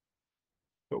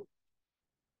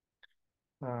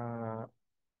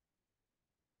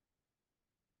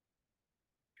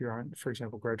 You're on, for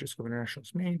example, Graduate School of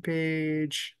International's main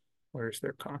page. Where's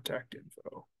their contact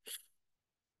info?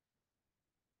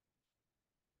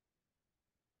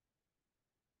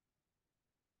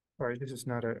 All right, this is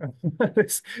not a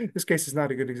this case is not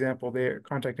a good example. Their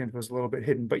contact info is a little bit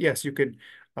hidden, but yes, you could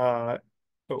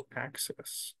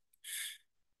access.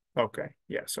 Okay,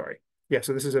 yeah, sorry. Yeah,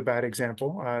 so this is a bad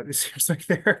example. This seems like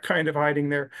they're kind of hiding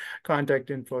their contact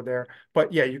info there.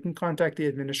 But yeah, you can contact the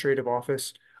administrative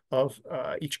office of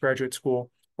each graduate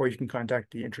school, or you can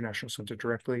contact the International Center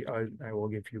directly. I will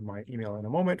give you my email in a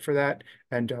moment for that,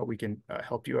 and we can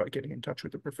help you out getting in touch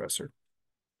with the professor.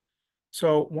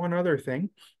 So one other thing,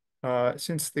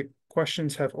 since the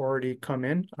questions have already come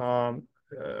in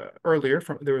earlier,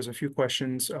 there was a few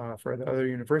questions for the other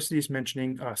universities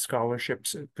mentioning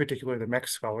scholarships, particularly the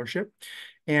MEX scholarship.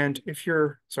 And if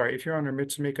you're on our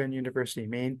Ritsumeikan University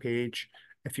main page,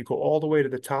 if you go all the way to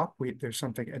the top, there's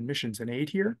something admissions and aid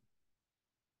here.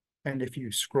 And if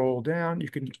you scroll down, you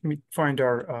can find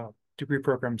our degree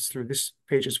programs through this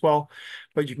page as well.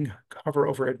 But you can hover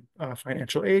over at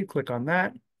financial aid, click on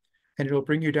that, and it'll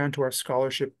bring you down to our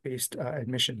scholarship-based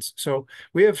admissions. So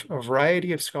we have a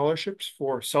variety of scholarships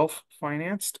for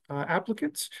self-financed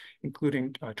applicants,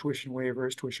 including tuition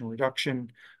waivers, tuition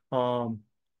reduction,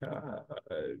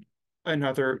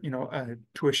 another,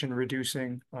 tuition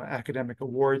reducing academic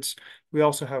awards. We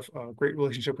also have a great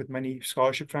relationship with many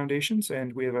scholarship foundations,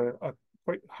 and we have a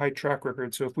quite high track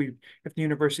record. So if the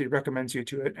university recommends you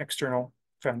to an external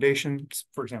foundation,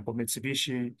 for example,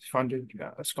 Mitsubishi funded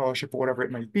a scholarship or whatever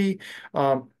it might be,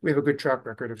 we have a good track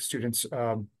record of students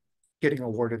getting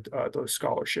awarded those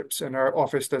scholarships. And our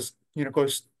office does,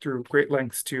 goes through great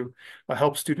lengths to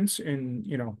help students in,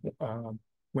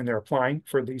 when they're applying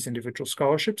for these individual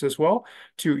scholarships as well,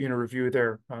 to, review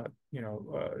their,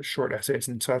 short essays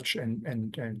and such,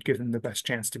 and give them the best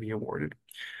chance to be awarded.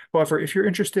 However, if you're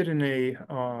interested in a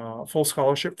full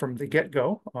scholarship from the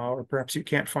get-go, or perhaps you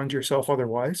can't fund yourself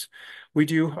otherwise, we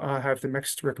do have the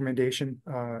Mixed Recommendation,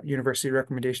 University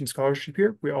Recommendation Scholarship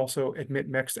here. We also admit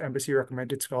Mixed Embassy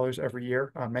Recommended Scholars every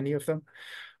year, many of them.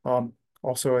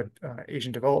 Also at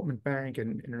Asian Development Bank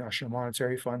and International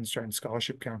Monetary Fund, China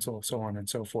Scholarship Council, so on and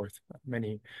so forth.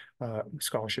 Many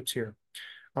scholarships here.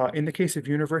 In the case of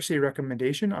university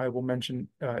recommendation, I will mention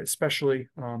especially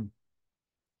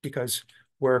because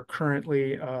we're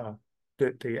currently,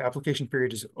 the application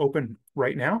period is open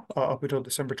right now up until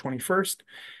December 21st.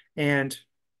 And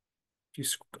if you,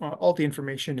 all the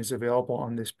information is available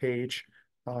on this page.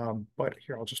 But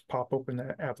here, I'll just pop open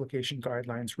the application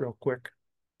guidelines real quick.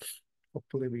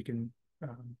 Hopefully we can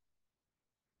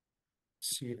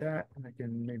see that, and I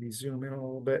can maybe zoom in a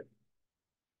little bit.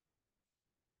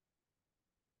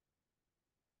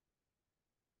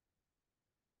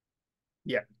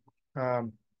 Yeah,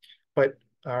 but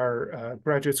our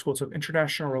graduate schools of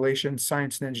international relations,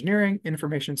 science and engineering,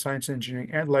 information science and engineering,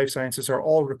 and life sciences are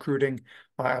all recruiting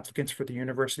applicants for the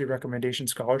university recommendation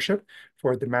scholarship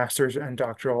for the master's and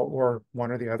doctoral, or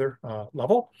one or the other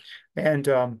level. And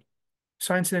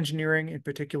science and engineering in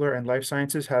particular, and life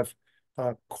sciences have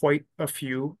quite a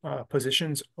few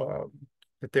positions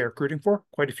that they're recruiting for,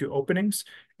 quite a few openings.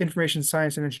 Information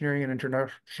science and engineering and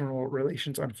international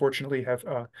relations, unfortunately, have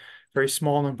a very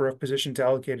small number of positions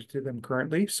allocated to them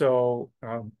currently. So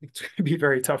it's going to be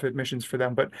very tough admissions for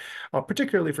them, but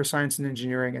particularly for science and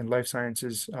engineering and life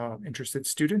sciences interested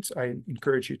students, I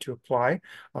encourage you to apply.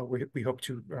 We hope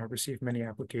to receive many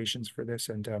applications for this,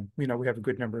 and we have a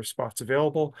good number of spots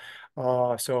available.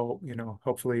 So,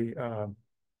 hopefully,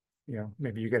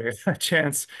 maybe you get a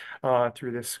chance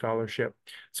through this scholarship.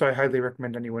 So I highly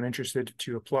recommend anyone interested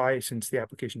to apply, since the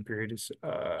application period is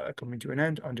coming to an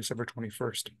end on December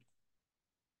 21st.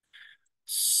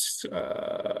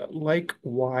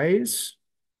 Likewise,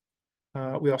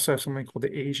 we also have something called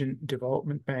the Asian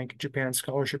Development Bank Japan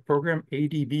Scholarship Program,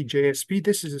 ADB-JSP.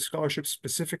 This is a scholarship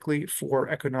specifically for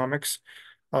economics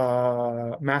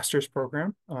master's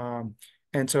program.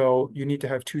 And so you need to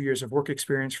have 2 years of work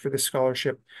experience for this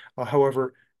scholarship.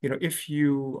 However, if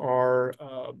you are,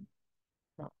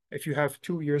 if you have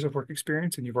 2 years of work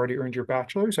experience and you've already earned your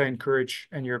bachelor's, I encourage,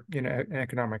 and you're an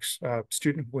economics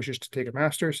student who wishes to take a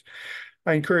master's,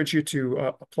 I encourage you to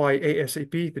apply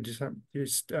ASAP.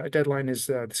 The deadline is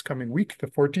this coming week, the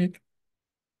 14th.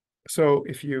 So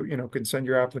if you, can send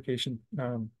your application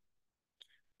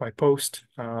by post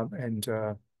and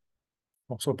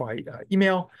also by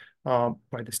email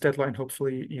by this deadline,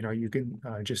 hopefully, you can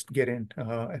just get in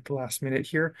at the last minute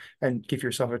here and give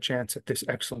yourself a chance at this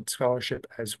excellent scholarship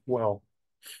as well.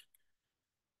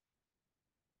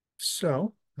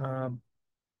 So,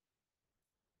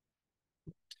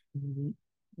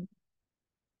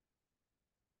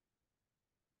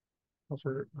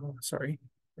 sorry,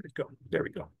 where'd it go? There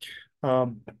we go.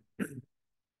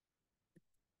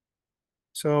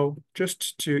 So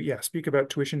just to, speak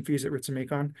about tuition fees at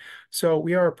Ritsumeikan. So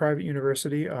we are a private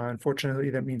university.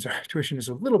 Unfortunately, that means our tuition is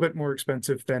a little bit more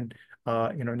expensive than,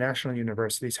 national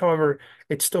universities. However,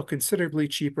 it's still considerably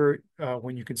cheaper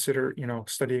when you consider,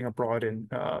 studying abroad in,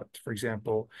 for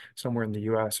example, somewhere in the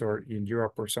US or in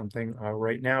Europe or something.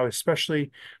 Right now,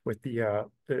 especially with the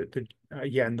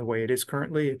yen the way it is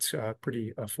currently, it's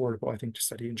pretty affordable, I think, to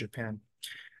study in Japan.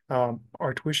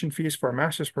 Our tuition fees for our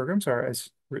master's programs are as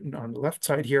written on the left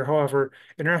side here. However,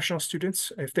 international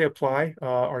students, if they apply,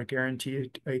 are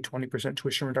guaranteed a 20%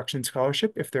 tuition reduction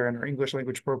scholarship if they're in our English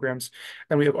language programs.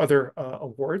 And we have other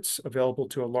awards available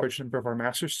to a large number of our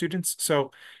master's students.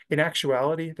 So in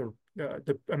actuality,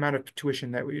 the amount of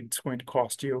tuition that it's going to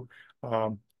cost you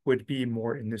would be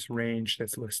more in this range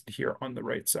that's listed here on the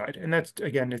right side. And that's,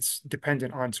 again, it's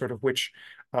dependent on sort of which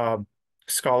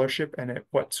scholarship and at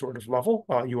what sort of level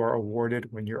you are awarded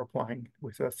when you're applying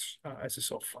with us as a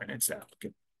self-financed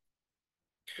applicant.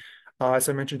 As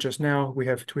I mentioned just now, we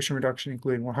have tuition reduction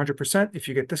including 100%. If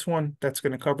you get this one, that's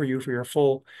going to cover you for your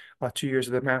full 2 years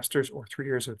of the master's or 3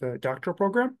 years of the doctoral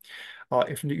program.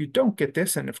 If you don't get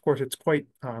this, and of course it's quite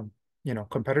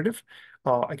competitive,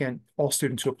 again, all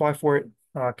students who apply for it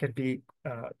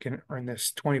can earn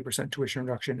this 20% tuition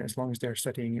reduction as long as they're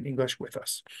studying in English with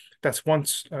us. That's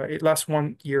once, it lasts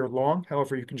 1 year long.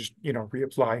 However, you can just,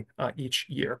 reapply each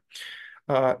year.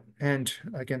 And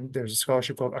again, there's a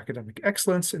scholarship called Academic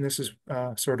Excellence, and this is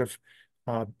sort of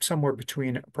somewhere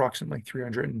between approximately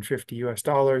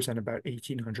 $350 and about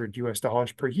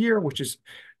 $1,800 per year, which is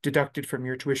deducted from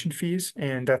your tuition fees.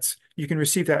 And you can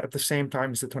receive that at the same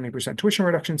time as the 20% tuition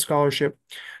reduction scholarship.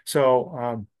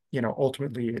 So,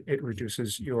 ultimately it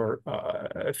reduces your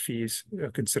fees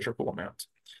a considerable amount.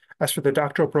 As for the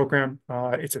doctoral program,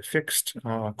 it's a fixed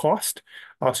cost.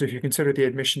 So if you consider the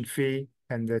admission fee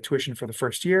and the tuition for the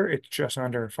first year, it's just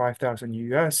under 5,000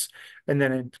 US. And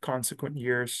then in subsequent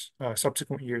years, it's about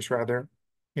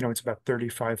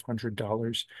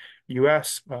 $3,500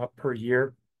 US per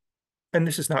year. And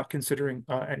this is not considering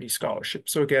any scholarship.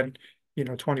 So again,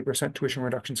 20% tuition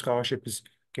reduction scholarship is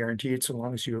guaranteed so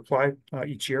long as you apply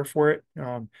each year for it.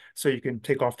 So you can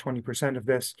take off 20% of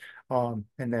this, and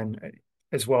then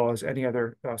as well as any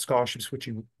other scholarships which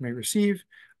you may receive.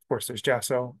 Of course, there's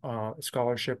JASO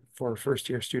scholarship for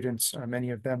first-year students,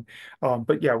 many of them.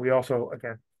 But yeah, we also,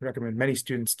 again, recommend many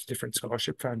students to different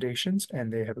scholarship foundations,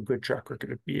 and they have a good track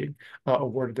record of being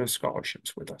awarded those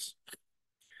scholarships with us.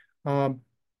 So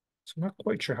I'm not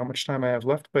quite sure how much time I have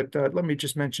left, but let me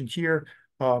just mention here,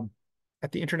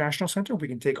 at the International Center, we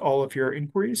can take all of your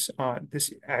inquiries.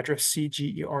 This address,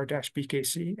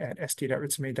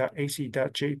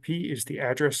 cger-bkc@st.ritsumei.ac.jp, is the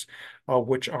address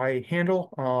which I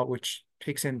handle, which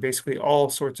takes in basically all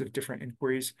sorts of different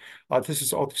inquiries. This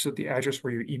is also the address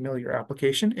where you email your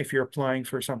application. If you're applying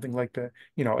for something like the,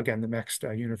 again, the next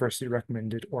university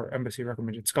recommended or embassy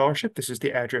recommended scholarship, this is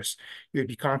the address you'd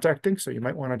be contacting. So you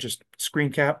might want to just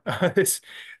screen cap this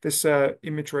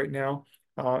image right now.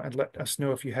 And let us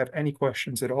know if you have any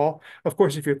questions at all. Of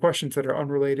course, if you have questions that are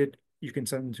unrelated, you can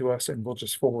send them to us and we'll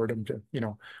just forward them to,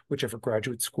 whichever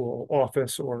graduate school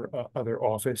office or other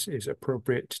office is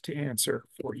appropriate to answer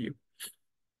for you.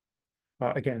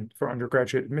 Again, for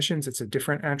undergraduate admissions, it's a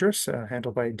different address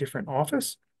handled by a different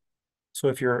office. So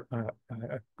if you're a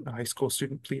high school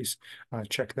student, please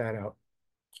check that out.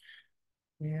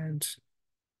 And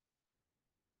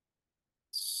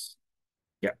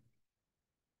yeah.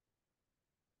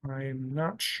 I'm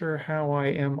not sure how I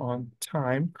am on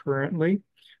time currently.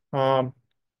 But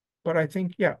I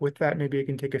think, yeah, with that, maybe I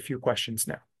can take a few questions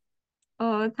now.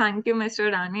 Thank you, Mr.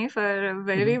 Danny, for a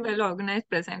very well-organized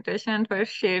presentation, for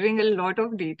sharing a lot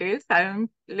of details.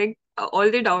 I'm like all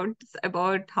the doubts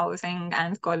about housing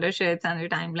and scholarships and the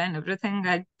timeline, everything,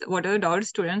 that whatever doubts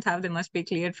students have, they must be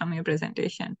cleared from your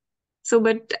presentation. So,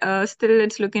 but still,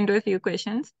 let's look into a few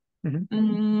questions.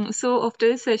 So after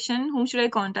this session, whom should I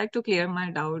contact to clear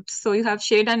my doubts? So you have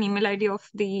shared an email ID of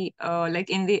the like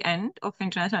in the end of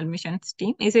international admissions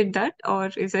team. Is it that,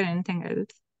 or is there anything else?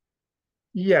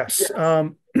 Yes.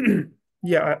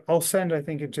 Yeah, I'll send, I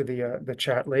think, into the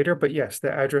chat later. But yes,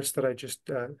 the address that I just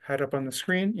had up on the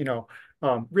screen,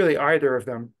 really either of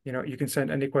them, you can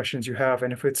send any questions you have.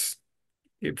 And if it's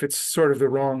sort of the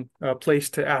wrong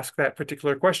place to ask that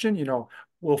particular question,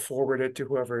 we'll forward it to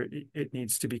whoever it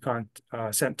needs to be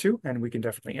sent to, and we can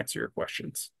definitely answer your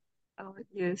questions. Oh,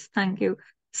 yes, thank you.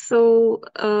 So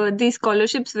the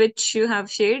scholarships which you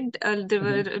have shared, there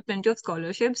were plenty of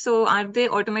scholarships. So are they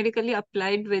automatically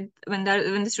applied with when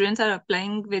the students are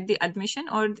applying with the admission,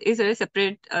 or is there a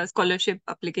separate scholarship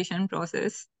application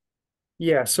process?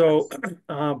 Yeah. So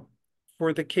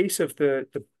for the case of the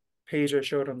page I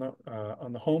showed on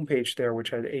the home page there,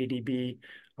 which had ADB,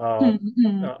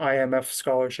 IMF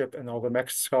scholarship, and all the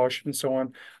MEX scholarship and so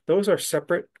on, those are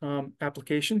separate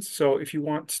applications. So if you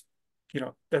want,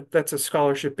 that's a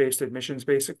scholarship-based admissions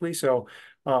basically. So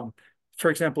for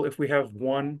example, if we have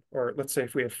one, or let's say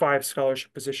if we have 5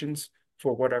 scholarship positions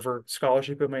for whatever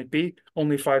scholarship it might be,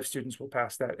 only 5 students will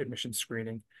pass that admission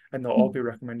screening, and they'll all be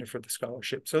recommended for the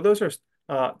scholarship. So those are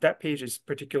that page is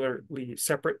particularly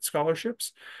separate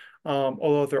scholarships,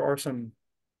 although there are some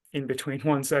in-between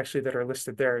ones actually that are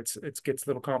listed there. It gets a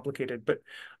little complicated, but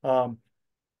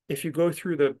if you go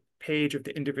through the page of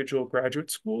the individual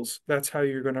graduate schools, that's how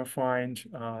you're going to find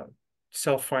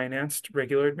self-financed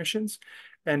regular admissions.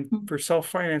 And for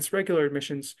self-financed regular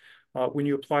admissions, when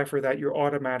you apply for that, you're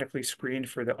automatically screened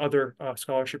for the other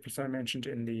scholarships I mentioned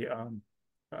in the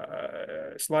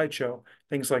slideshow,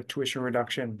 things like tuition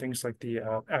reduction, things like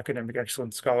the academic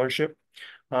excellence scholarship,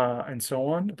 and so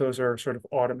on. Those are sort of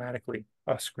automatically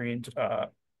screened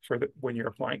for when you're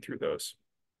applying through those.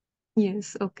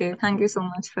 Yes, okay. Thank you so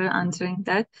much for answering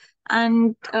that.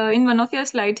 And in one of your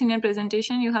slides in your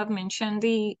presentation, you have mentioned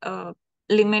the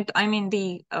limit, I mean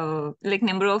the like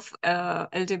number of not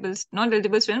eligible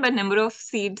students, but number of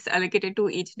seats allocated to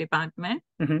each department.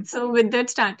 So with that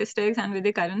statistics and with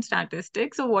the current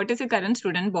statistics, so what is the current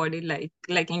student body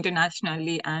like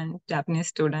internationally and Japanese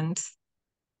students?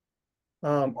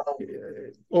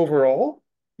 Overall?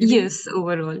 Yes,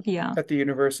 overall, yeah. At the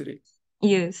university.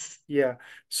 Yes. Yeah.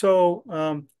 So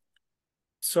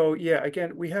yeah,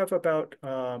 again, we have about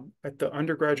at the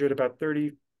undergraduate about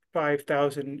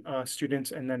 35,000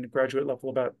 students, and then graduate level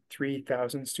about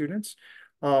 3,000 students.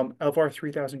 Of our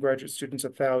 3,000 graduate students,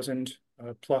 1,000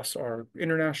 plus are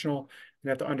international,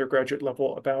 and at the undergraduate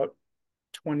level, about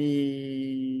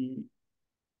 20,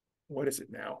 what is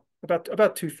it now?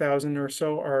 About 2,000 or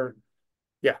so are,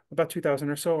 yeah, about 2,000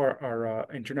 or so are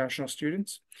international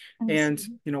students. I And,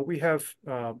 see. we have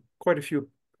quite a few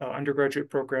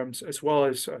undergraduate programs as well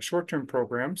as short-term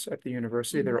programs at the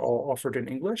university. They're all offered in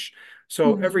English.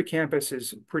 So every campus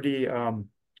is pretty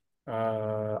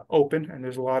open, and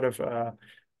there's a lot of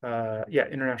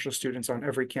international students on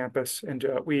every campus. And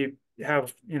we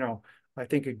have, I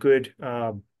think a good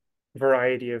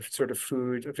variety of sort of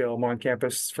food available on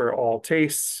campus for all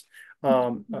tastes.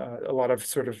 A lot of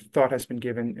sort of thought has been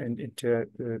given into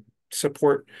the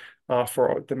support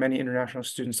for the many international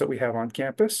students that we have on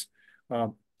campus.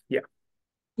 Yeah.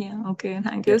 Yeah, okay,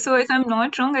 thank Yeah. you. So if I'm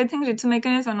not wrong, I think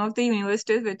Ritsumeikan is one of the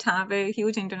universities which have a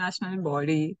huge international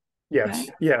body, right? Yes.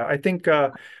 Yeah. I think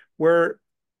we're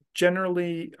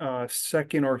generally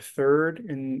second or third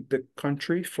in the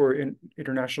country for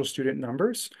international student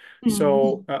numbers.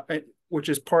 So, which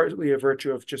is partly a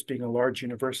virtue of just being a large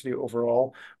university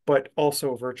overall, but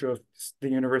also a virtue of the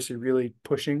university really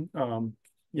pushing, to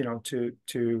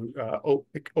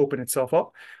open itself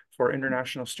up for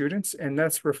international students, and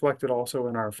that's reflected also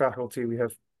in our faculty. We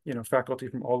have, faculty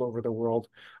from all over the world,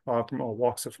 from all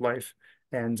walks of life,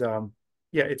 and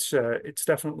yeah, it's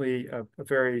definitely a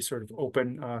very sort of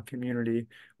open community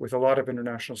with a lot of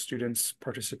international students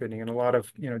participating in a lot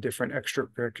of different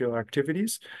extracurricular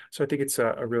activities. So I think it's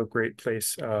a real great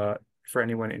place for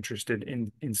anyone interested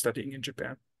in studying in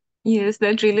Japan. Yes,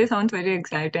 that really sounds very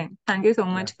exciting. Thank you so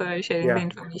Yeah. much for sharing the Yeah.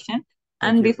 information. Thank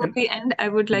And you. before we end, I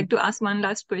would like to ask one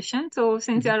last question. So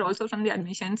since you are also from the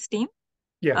admissions team,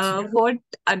 Yes. what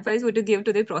advice would you give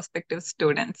to the prospective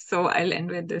students? So I'll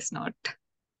end with this note.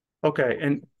 Okay.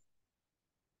 And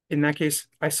in that case,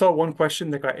 I saw one question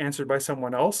that got answered by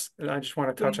someone else, and I just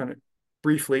want to touch on it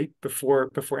briefly before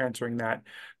answering that.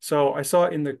 So I saw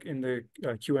in the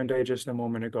Q&A just a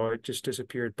moment ago, it just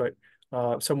disappeared, but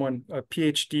someone, a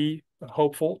PhD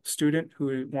hopeful student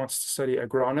who wants to study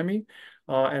agronomy,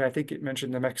 and I think it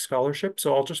mentioned the MEC scholarship.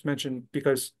 So I'll just mention,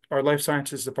 because our life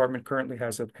sciences department currently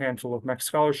has a handful of MEC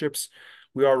scholarships.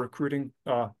 We are recruiting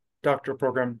doctoral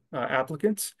program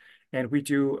applicants. And we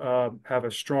do have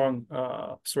a strong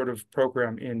sort of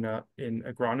program in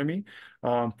agronomy.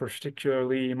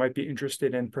 Particularly, you might be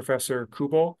interested in Professor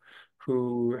Kubo,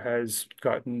 who has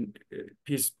gotten,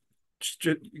 he's,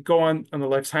 go on the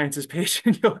life sciences page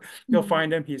and you'll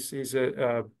find him. He's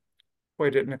a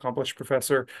quite an accomplished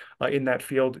professor in that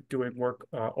field, doing work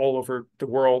all over the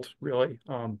world, really,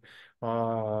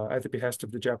 at the behest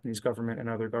of the Japanese government and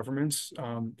other governments.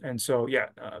 And so, yeah,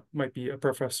 might be a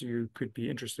professor you could be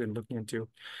interested in looking into.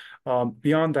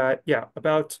 Beyond that, yeah,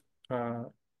 about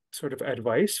sort of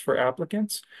advice for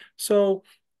applicants. So,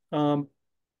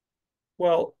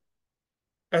 well,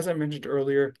 as I mentioned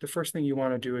earlier, the first thing you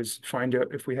want to do is find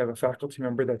out if we have a faculty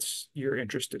member that's you're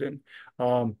interested in.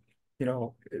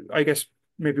 I guess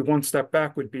maybe one step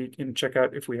back would be, check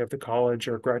out if we have the college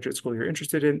or graduate school you're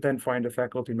interested in, then find a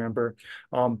faculty member.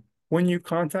 When you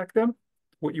contact them,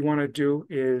 what you want to do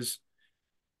is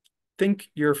think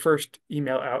your first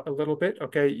email out a little bit.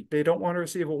 Okay, they don't want to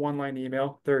receive a one-line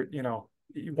email. They're,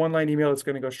 one-line email is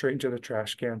going to go straight into the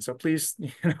trash can. So please,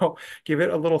 give it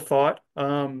a little thought.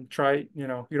 Try, you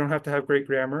don't have to have great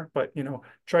grammar, but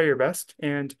try your best.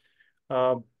 And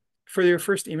for your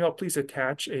first email, please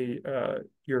attach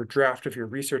your draft of your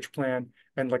research plan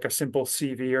and like a simple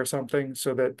CV or something,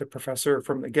 so that the professor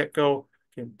from the get-go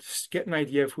can get an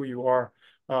idea of who you are.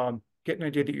 Get an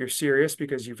idea that you're serious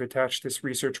because you've attached this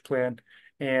research plan,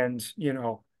 and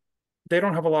they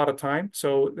don't have a lot of time,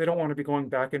 so they don't want to be going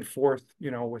back and forth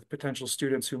with potential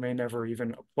students who may never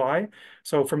even apply.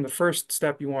 So from the first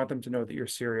step, you want them to know that you're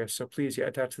serious. So please, yeah,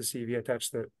 attach the CV,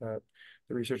 attach the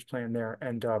research plan there,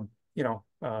 and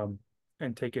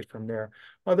and take it from there.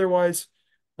 Otherwise,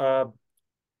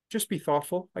 just be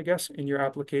thoughtful, I guess, in your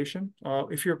application.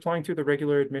 If you're applying through the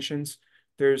regular admissions,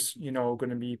 there's, going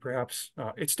to be perhaps,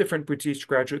 it's different with each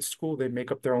graduate school. They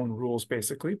make up their own rules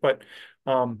basically, but,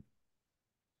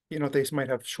 they might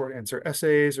have short answer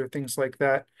essays or things like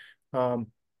that.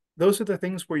 Those are the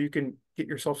things where you can get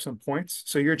yourself some points.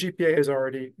 So your GPA is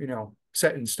already,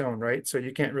 set in stone, right? So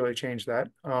you can't really change that.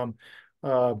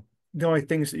 The only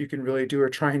things that you can really do are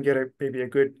try and get maybe a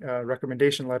good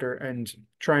recommendation letter, and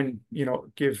try and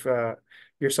give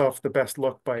yourself the best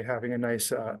look by having a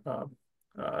nice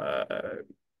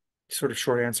sort of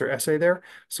short answer essay there.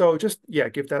 So just, yeah,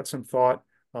 give that some thought.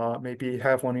 Maybe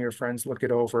have one of your friends look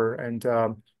it over and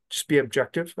just be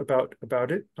objective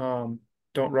about it.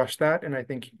 Don't rush that. And I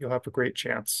think you'll have a great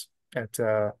chance at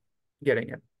getting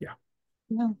it. Yeah.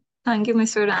 Yeah. Thank you,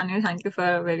 Mr. Danny. Thank you for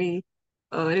a very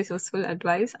resourceful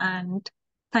advice. And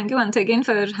thank you once again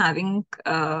for having,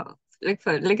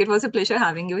 it was a pleasure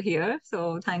having you here.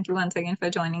 So thank you once again for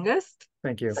joining us.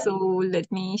 Thank you. So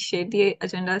let me share the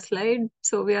agenda slide.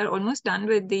 So we are almost done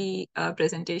with the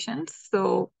presentations.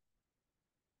 So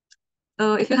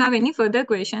if you have any further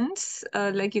questions,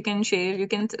 you can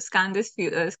scan this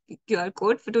QR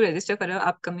code to register for our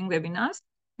upcoming webinars.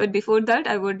 But before that,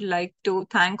 I would like to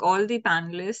thank all the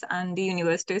panelists and the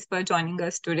universities for joining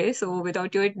us today. So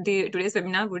without you, today's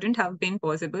webinar wouldn't have been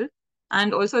possible.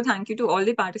 And also thank you to all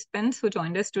the participants who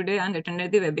joined us today and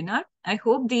attended the webinar. I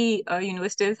hope the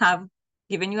universities have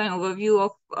given you an overview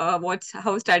of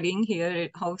how studying here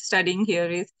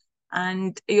is,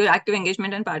 and your active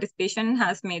engagement and participation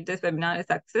has made this webinar a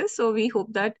success. So we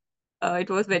hope that it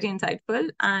was very insightful.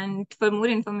 And for more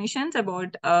information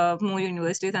about more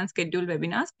universities and scheduled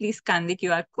webinars, please scan the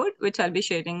QR code, which I'll be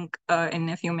sharing in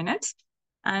a few minutes.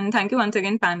 And thank you once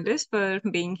again, panelists, for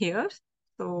being here.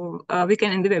 So we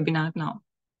can end the webinar now.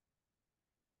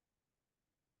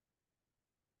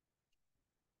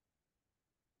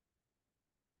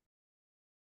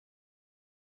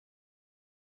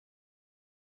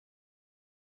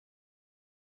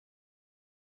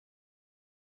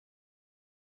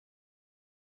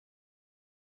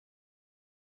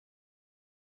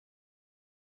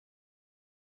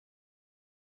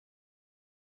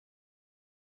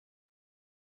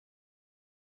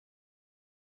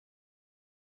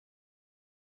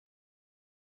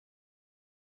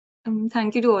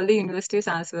 Thank you to all the universities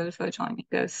as well for joining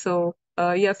us. So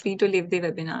you're free to leave the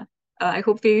webinar. I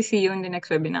hope we see you in the next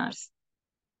webinars.